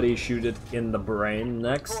somebody shoot it in the brain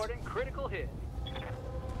next. Reporting critical hit.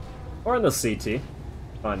 Or in the CT.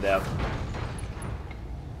 Find out.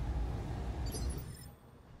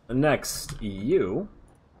 Next, you.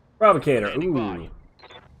 Provocator. Ooh.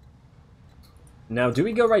 Now, do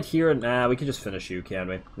we go right here? Nah, we could just finish you, can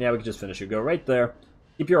we? Yeah, we could just finish you. Go right there.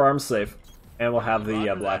 Keep your arms safe. And we'll have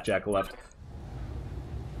the blackjack left.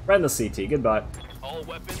 Right in the CT. Goodbye. All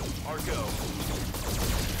weapons are go.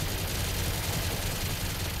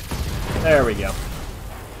 There we go.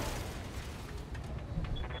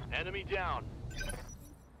 Enemy down.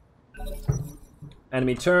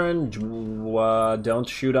 Enemy turn. Don't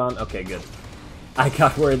shoot on. Okay, good. I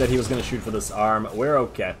got worried that he was going to shoot for this arm. We're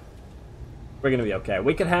okay. We're going to be okay.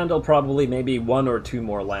 We could handle probably maybe 1 or 2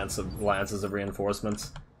 more lances of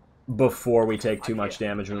reinforcements before we take too much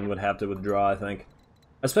damage and would have to withdraw, I think.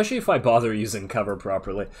 Especially if I bother using cover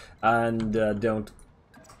properly. And don't...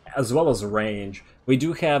 As well as range. We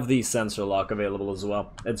do have the sensor lock available as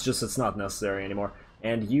well. It's just it's not necessary anymore.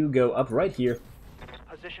 And you go up right here.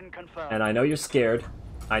 Position confirmed. And I know you're scared.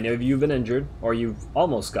 I know you've been injured, or you've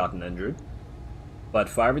almost gotten injured. But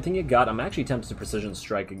for everything you got, I'm actually tempted to precision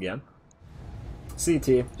strike again.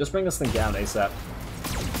 CT, just bring this thing down ASAP.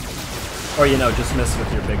 Or, you know, just miss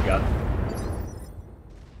with your big gun.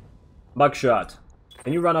 Buckshot.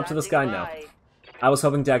 Can you run up to this guy? No. I was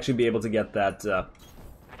hoping to actually be able to get that,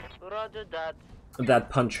 Roger that. that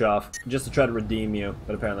punch off, just to try to redeem you,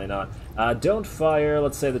 but apparently not. Don't fire,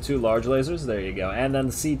 let's say, the 2 large lasers. There you go. And then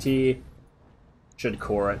the CT should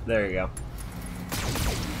core it. There you go.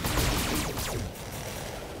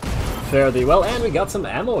 Fare thee well, and we got some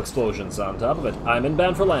ammo explosions on top of it. I'm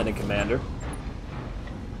inbound for landing, Commander.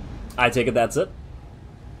 I take it that's it?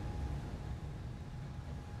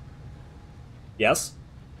 Yes?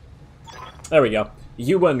 There we go.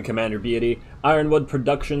 You win, Commander Beatty. Ironwood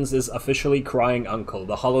Productions is officially crying uncle.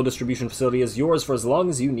 The hollow distribution facility is yours for as long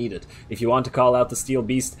as you need it. If you want to call out the Steel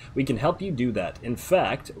Beast, we can help you do that. In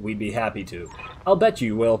fact, we'd be happy to. I'll bet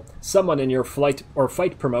you will. Someone in your flight or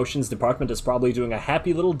fight promotions department is probably doing a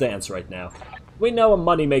happy little dance right now. We know a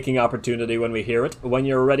money-making opportunity when we hear it. When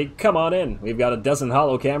you're ready, come on in. We've got a dozen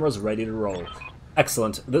hollow cameras ready to roll.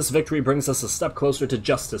 Excellent. This victory brings us a step closer to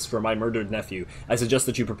justice for my murdered nephew. I suggest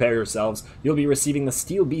that you prepare yourselves. You'll be receiving the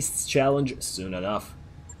Steel Beast's challenge soon enough.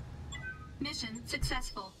 Mission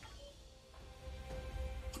successful.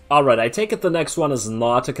 Alright, I take it the next one is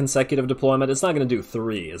not a consecutive deployment. It's not going to do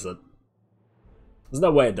 3, is it? There's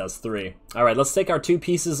no way it does 3. Alright, let's take our 2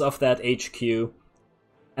 pieces off that HQ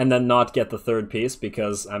and then not get the 3rd piece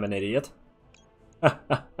because I'm an idiot.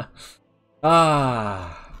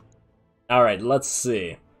 Alright, let's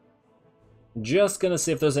see. Just gonna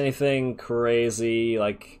see if there's anything crazy,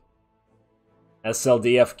 like...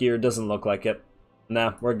 SLDF gear, doesn't look like it.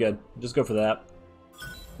 Nah, we're good. Just go for that.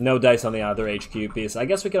 No dice on the other HQ piece. I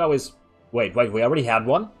guess we could always... Wait, we already had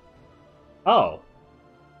one? Oh.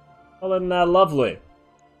 Well, isn't that lovely?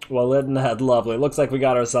 Well, isn't that lovely? Looks like we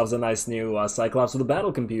got ourselves a nice new Cyclops with a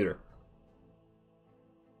battle computer.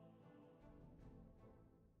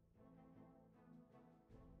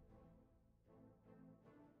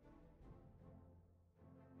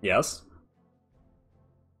 Yes?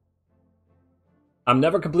 I'm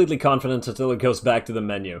never completely confident until it goes back to the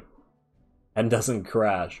menu. And doesn't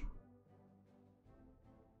crash.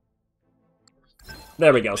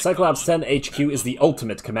 There we go. Cyclops 10 HQ is the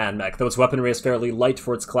ultimate command mech. Though its weaponry is fairly light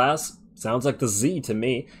for its class, sounds like the Z to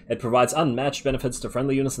me. It provides unmatched benefits to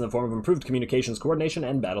friendly units in the form of improved communications coordination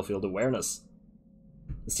and battlefield awareness.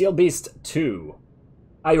 The Steel Beast 2.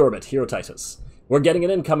 I-Orbit, Hero Titus. We're getting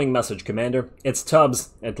an incoming message, Commander. It's Tubbs.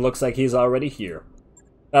 It looks like he's already here.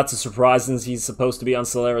 That's a surprise since he's supposed to be on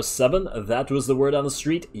Solaris 7. That was the word on the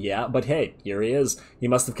street. Yeah, but hey, here he is. He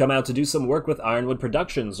must have come out to do some work with Ironwood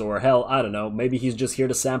Productions, or hell, I don't know, maybe he's just here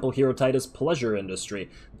to sample Hero Titus' pleasure industry.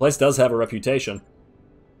 The place does have a reputation.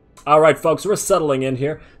 Alright, folks, we're settling in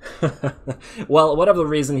here. Well, whatever the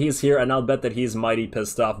reason, he's here, and I'll bet that he's mighty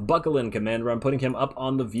pissed off. Buckle in, Commander. I'm putting him up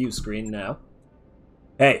on the view screen now.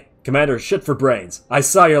 Hey, Commander, shit for brains. I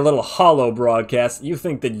saw your little holo broadcast. You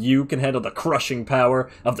think that you can handle the crushing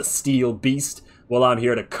power of the steel beast? Well, I'm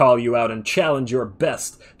here to call you out and challenge your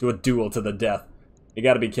best to a duel to the death. You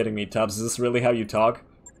gotta be kidding me, Tubbs. Is this really how you talk?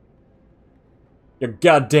 You're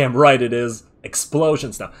goddamn right it is.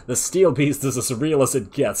 Explosions. Now, the steel beast is as real as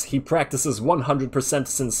it gets. He practices 100%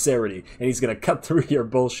 sincerity, and he's gonna cut through your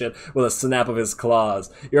bullshit with a snap of his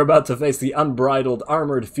claws. You're about to face the unbridled,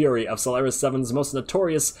 armored fury of Solaris 7's most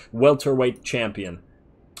notorious welterweight champion.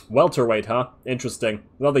 Welterweight, huh? Interesting.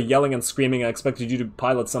 With all the yelling and screaming, I expected you to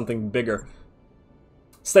pilot something bigger.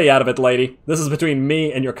 Stay out of it, lady. This is between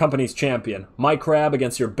me and your company's champion. My crab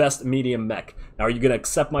against your best medium mech. Now, are you gonna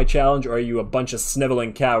accept my challenge, or are you a bunch of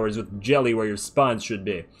sniveling cowards with jelly where your spines should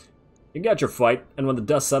be? You got your fight, and when the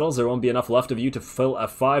dust settles, there won't be enough left of you to fill a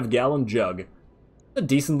 5-gallon jug. A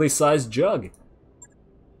decently sized jug.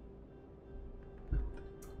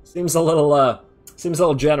 Seems a little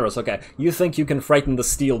generous. Okay, you think you can frighten the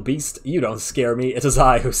steel beast? You don't scare me. It is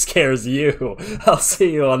I who scares you. I'll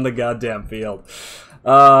see you on the goddamn field.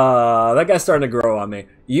 That guy's starting to grow on me.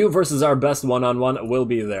 You versus our best one-on-one will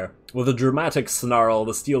be there. With a dramatic snarl,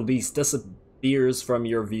 the steel beast disappears from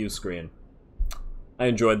your view screen. I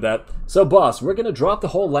enjoyed that. So, boss, we're gonna drop the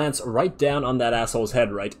whole lance right down on that asshole's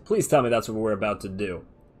head, right? Please tell me that's what we're about to do.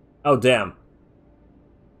 Oh, damn.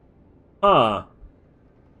 Huh.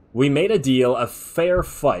 We made a deal, a fair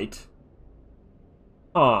fight.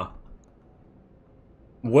 Huh.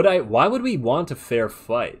 Why would we want a fair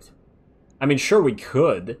fight? I mean, sure we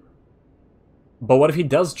could. But what if he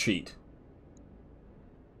does cheat?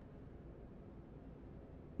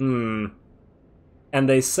 And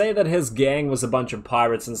they say that his gang was a bunch of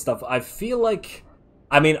pirates and stuff. I feel like...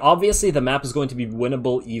 I mean, obviously the map is going to be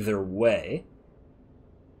winnable either way.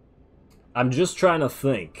 I'm just trying to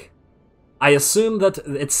think. I assume that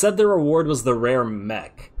it said the reward was the rare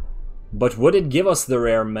mech. But would it give us the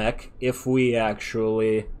rare mech if we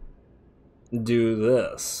actually do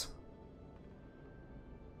this?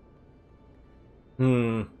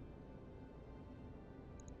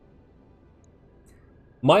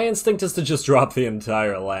 My instinct is to just drop the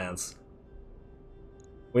entire lance.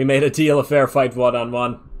 We made a deal, a fair fight,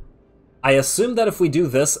 one-on-one. I assume that if we do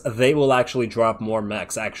this, they will actually drop more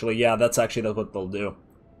mechs. Actually, yeah, that's what they'll do.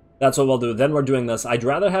 That's what we'll do. Then we're doing this. I'd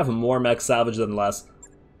rather have more mech salvage than less.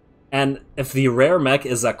 And if the rare mech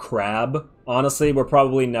is a crab, honestly, we're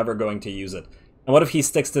probably never going to use it. And what if he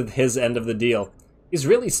sticks to his end of the deal? He's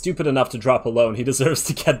really stupid enough to drop alone. He deserves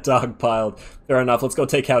to get dogpiled. Fair enough. Let's go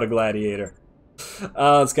take out a gladiator.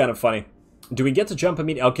 It's kind of funny. Do we get to jump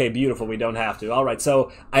immediately? Okay, beautiful. We don't have to. Alright, so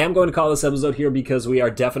I am going to call this episode here because we are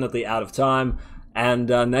definitely out of time. And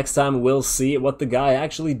next time we'll see what the guy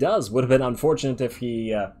actually does. Would have been unfortunate if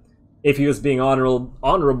he was being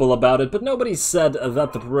honorable about it, but nobody said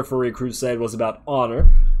that the Periphery Crusade was about honor.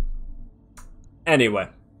 Anyway.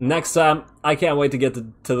 Next time, I can't wait to get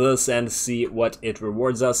to this and see what it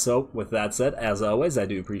rewards us. So, with that said, as always, I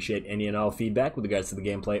do appreciate any and all feedback with regards to the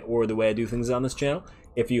gameplay or the way I do things on this channel.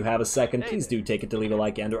 If you have a second, please do take it to leave a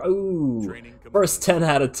like and or... Ooh! First 10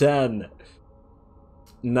 out of 10!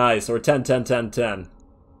 Nice, or 10, 10, 10, 10.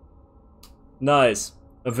 Nice.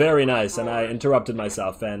 Very nice, and I interrupted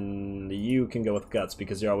myself, and you can go with guts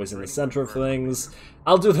because you're always in the center of things.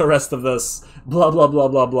 I'll do the rest of this. Blah, blah, blah,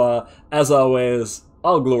 blah, blah. As always...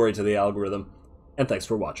 all glory to the algorithm, and thanks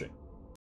for watching.